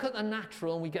 we look at the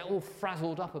natural and we get all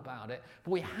frazzled up about it, but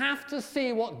we have to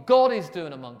see what God is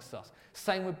doing amongst us.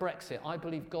 Same with Brexit. I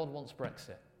believe God wants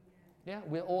Brexit. Yeah,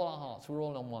 we're all our hearts, we're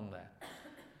all on one there.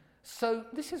 So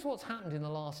this is what's happened in the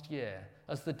last year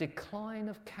as the decline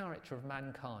of character of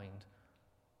mankind.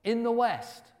 In the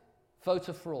West,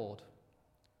 voter fraud.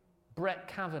 Brett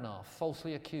Kavanaugh,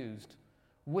 falsely accused.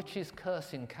 Witches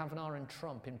cursing Kavanaugh and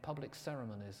Trump in public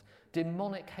ceremonies.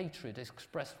 Demonic hatred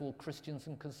expressed toward Christians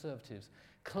and conservatives.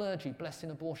 Clergy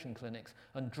blessing abortion clinics.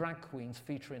 And drag queens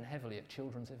featuring heavily at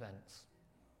children's events.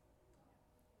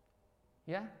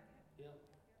 Yeah? Yeah.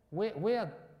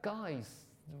 We're guys,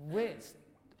 it's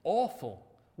awful.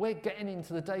 We're getting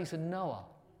into the days of Noah.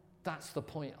 That's the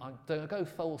point. I'm going to go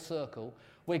full circle.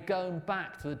 We're going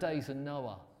back to the days of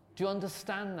Noah. Do you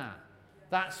understand that?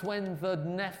 That's when the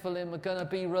Nephilim are going to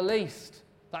be released.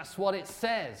 That's what it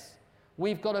says.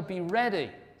 We've got to be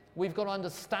ready. We've got to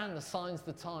understand the signs of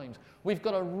the times. We've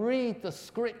got to read the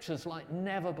scriptures like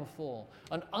never before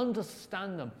and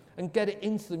understand them and get it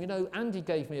into them. You know, Andy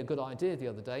gave me a good idea the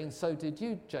other day, and so did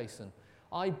you, Jason.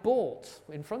 I bought,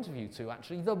 in front of you two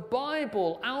actually, the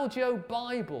Bible, Audio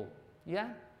Bible.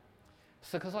 Yeah?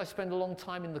 So because I spend a long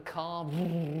time in the car. Audio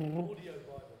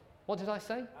Bible. What did I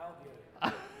say?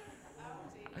 Audio.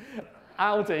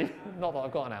 Audi. Not that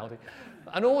I've got an Audi.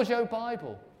 An Audio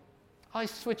Bible. I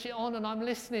switch it on and I'm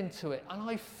listening to it and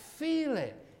I feel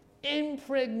it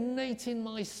impregnating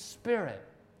my spirit.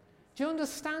 Do you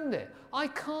understand it? I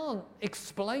can't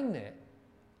explain it.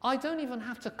 I don't even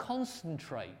have to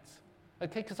concentrate.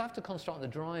 Okay, because I have to concentrate on the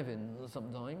driving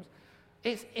sometimes.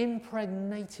 It's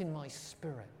impregnating my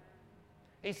spirit.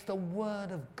 It's the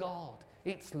Word of God.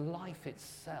 It's life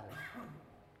itself.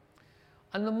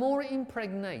 And the more it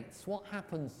impregnates, what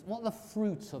happens? What are the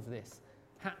fruits of this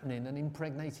happening and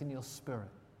impregnating your spirit?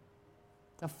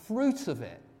 The fruit of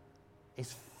it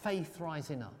is faith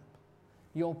rising up.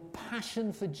 Your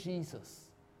passion for Jesus.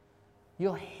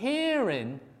 You're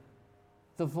hearing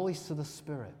the voice of the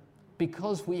Spirit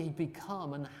because we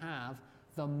become and have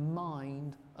the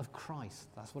mind of Christ.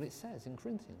 That's what it says in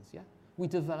Corinthians, yeah? We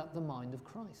develop the mind of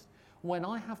Christ. When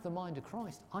I have the mind of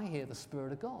Christ, I hear the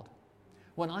Spirit of God.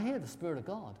 When I hear the Spirit of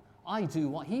God, I do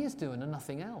what He is doing and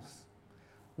nothing else.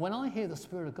 When I hear the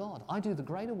Spirit of God, I do the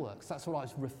greater works. That's what I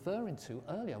was referring to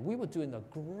earlier. We were doing the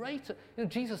greater... You know,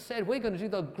 Jesus said we're going to do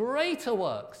the greater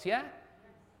works, yeah?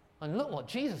 And look what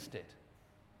Jesus did.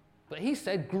 But He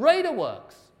said greater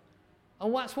works.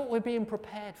 And that's what we're being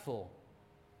prepared for.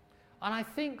 And I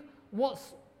think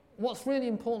what's really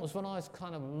important was when I was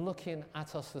kind of looking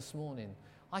at us this morning,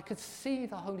 I could see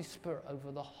the Holy Spirit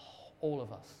over all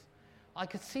of us. I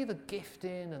could see the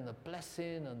gifting and the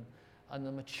blessing and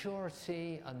the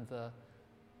maturity and the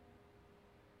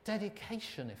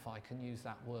dedication, if I can use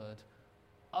that word,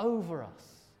 over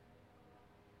us.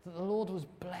 that the Lord was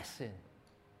blessing.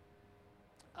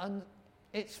 And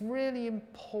it's really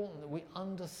important that we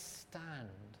understand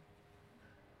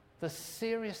the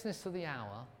seriousness of the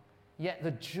hour, yet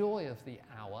the joy of the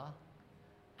hour,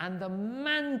 and the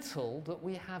mantle that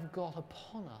we have got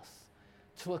upon us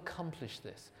to accomplish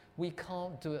this. We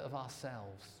can't do it of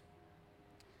ourselves.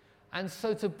 And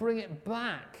so to bring it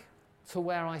back to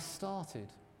where I started,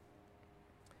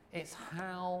 it's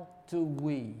how do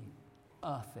we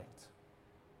earth it?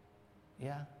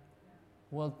 Yeah?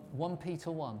 Well, 1 Peter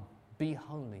 1, be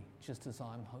holy just as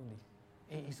I am holy.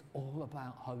 It is all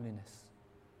about holiness.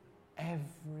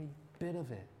 Every bit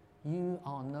of it. You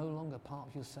are no longer part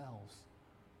of yourselves.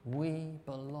 We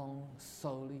belong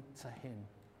solely to him.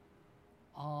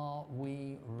 Are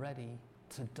we ready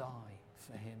to die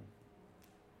for him?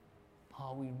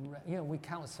 Are we ready? We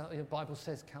count ourselves, the Bible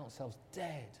says, count ourselves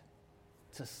dead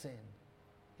to sin.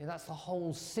 That's the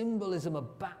whole symbolism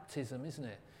of baptism, isn't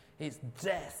it? It's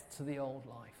death to the old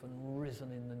life and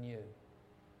risen in the new.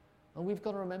 And we've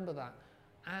got to remember that.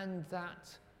 And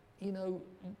that,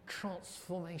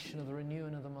 transformation of the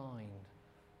renewing of the mind.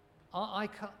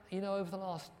 Over the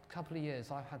last couple of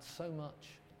years, I've had so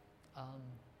much,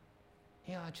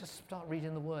 I just start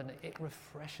reading the Word and it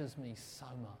refreshes me so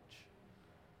much.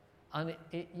 And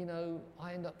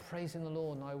I end up praising the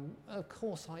Lord. And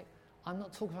I'm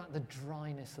not talking about the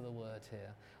dryness of the Word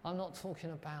here. I'm not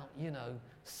talking about,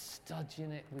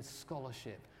 studying it with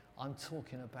scholarship. I'm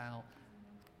talking about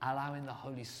allowing the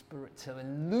Holy Spirit to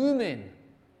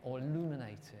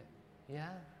illuminate it. Yeah?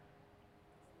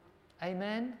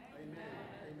 Amen? Amen.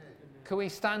 Can we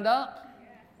stand up?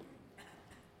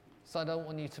 So I don't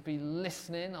want you to be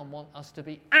listening. I want us to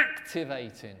be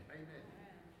activating. Amen.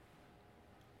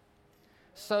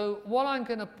 So what I'm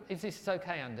going to... If this is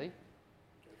okay, Andy?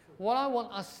 What I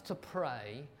want us to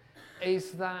pray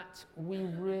is that we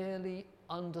really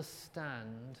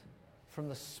understand from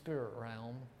the spirit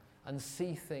realm and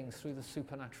see things through the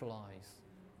supernatural eyes.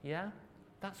 Yeah?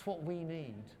 That's what we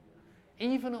need.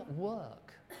 Even at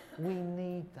work, we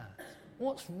need that.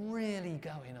 What's really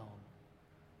going on?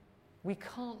 We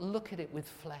can't look at it with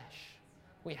flesh.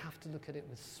 We have to look at it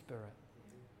with spirit.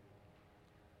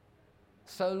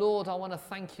 So, Lord, I want to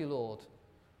thank you, Lord.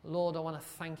 Lord, I want to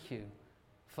thank you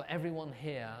for everyone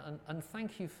here, and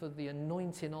thank you for the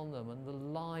anointing on them and the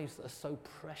lives that are so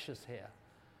precious here.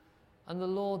 And the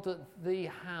Lord, that they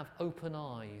have open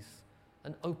eyes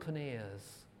and open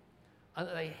ears, and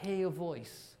that they hear your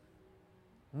voice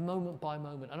moment by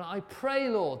moment. And I pray,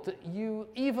 Lord, that you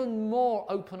even more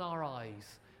open our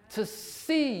eyes to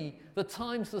see the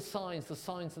times, the signs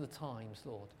of the times,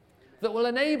 Lord, that will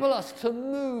enable us to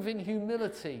move in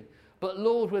humility, but,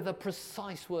 Lord, with a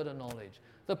precise word of knowledge,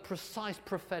 the precise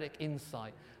prophetic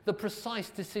insight, the precise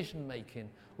decision-making,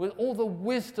 with all the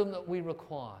wisdom that we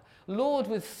require. Lord,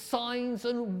 with signs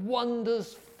and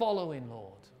wonders following,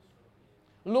 Lord.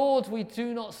 Lord, we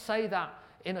do not say that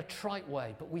in a trite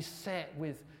way, but we say it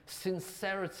with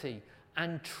sincerity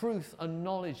and truth and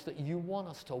knowledge that you want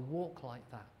us to walk like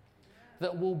that,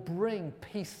 that will bring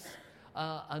peace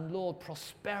and, Lord,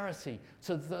 prosperity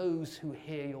to those who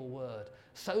hear your word.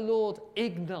 So, Lord,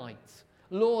 ignite.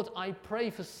 Lord, I pray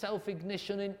for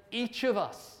self-ignition in each of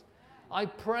us. I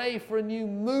pray for a new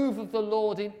move of the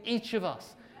Lord in each of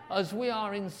us as we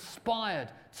are inspired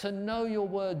to know your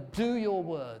word, do your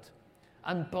word,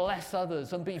 and bless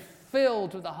others and be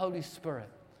filled with the Holy Spirit.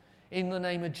 In the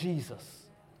name of Jesus.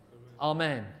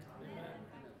 Amen.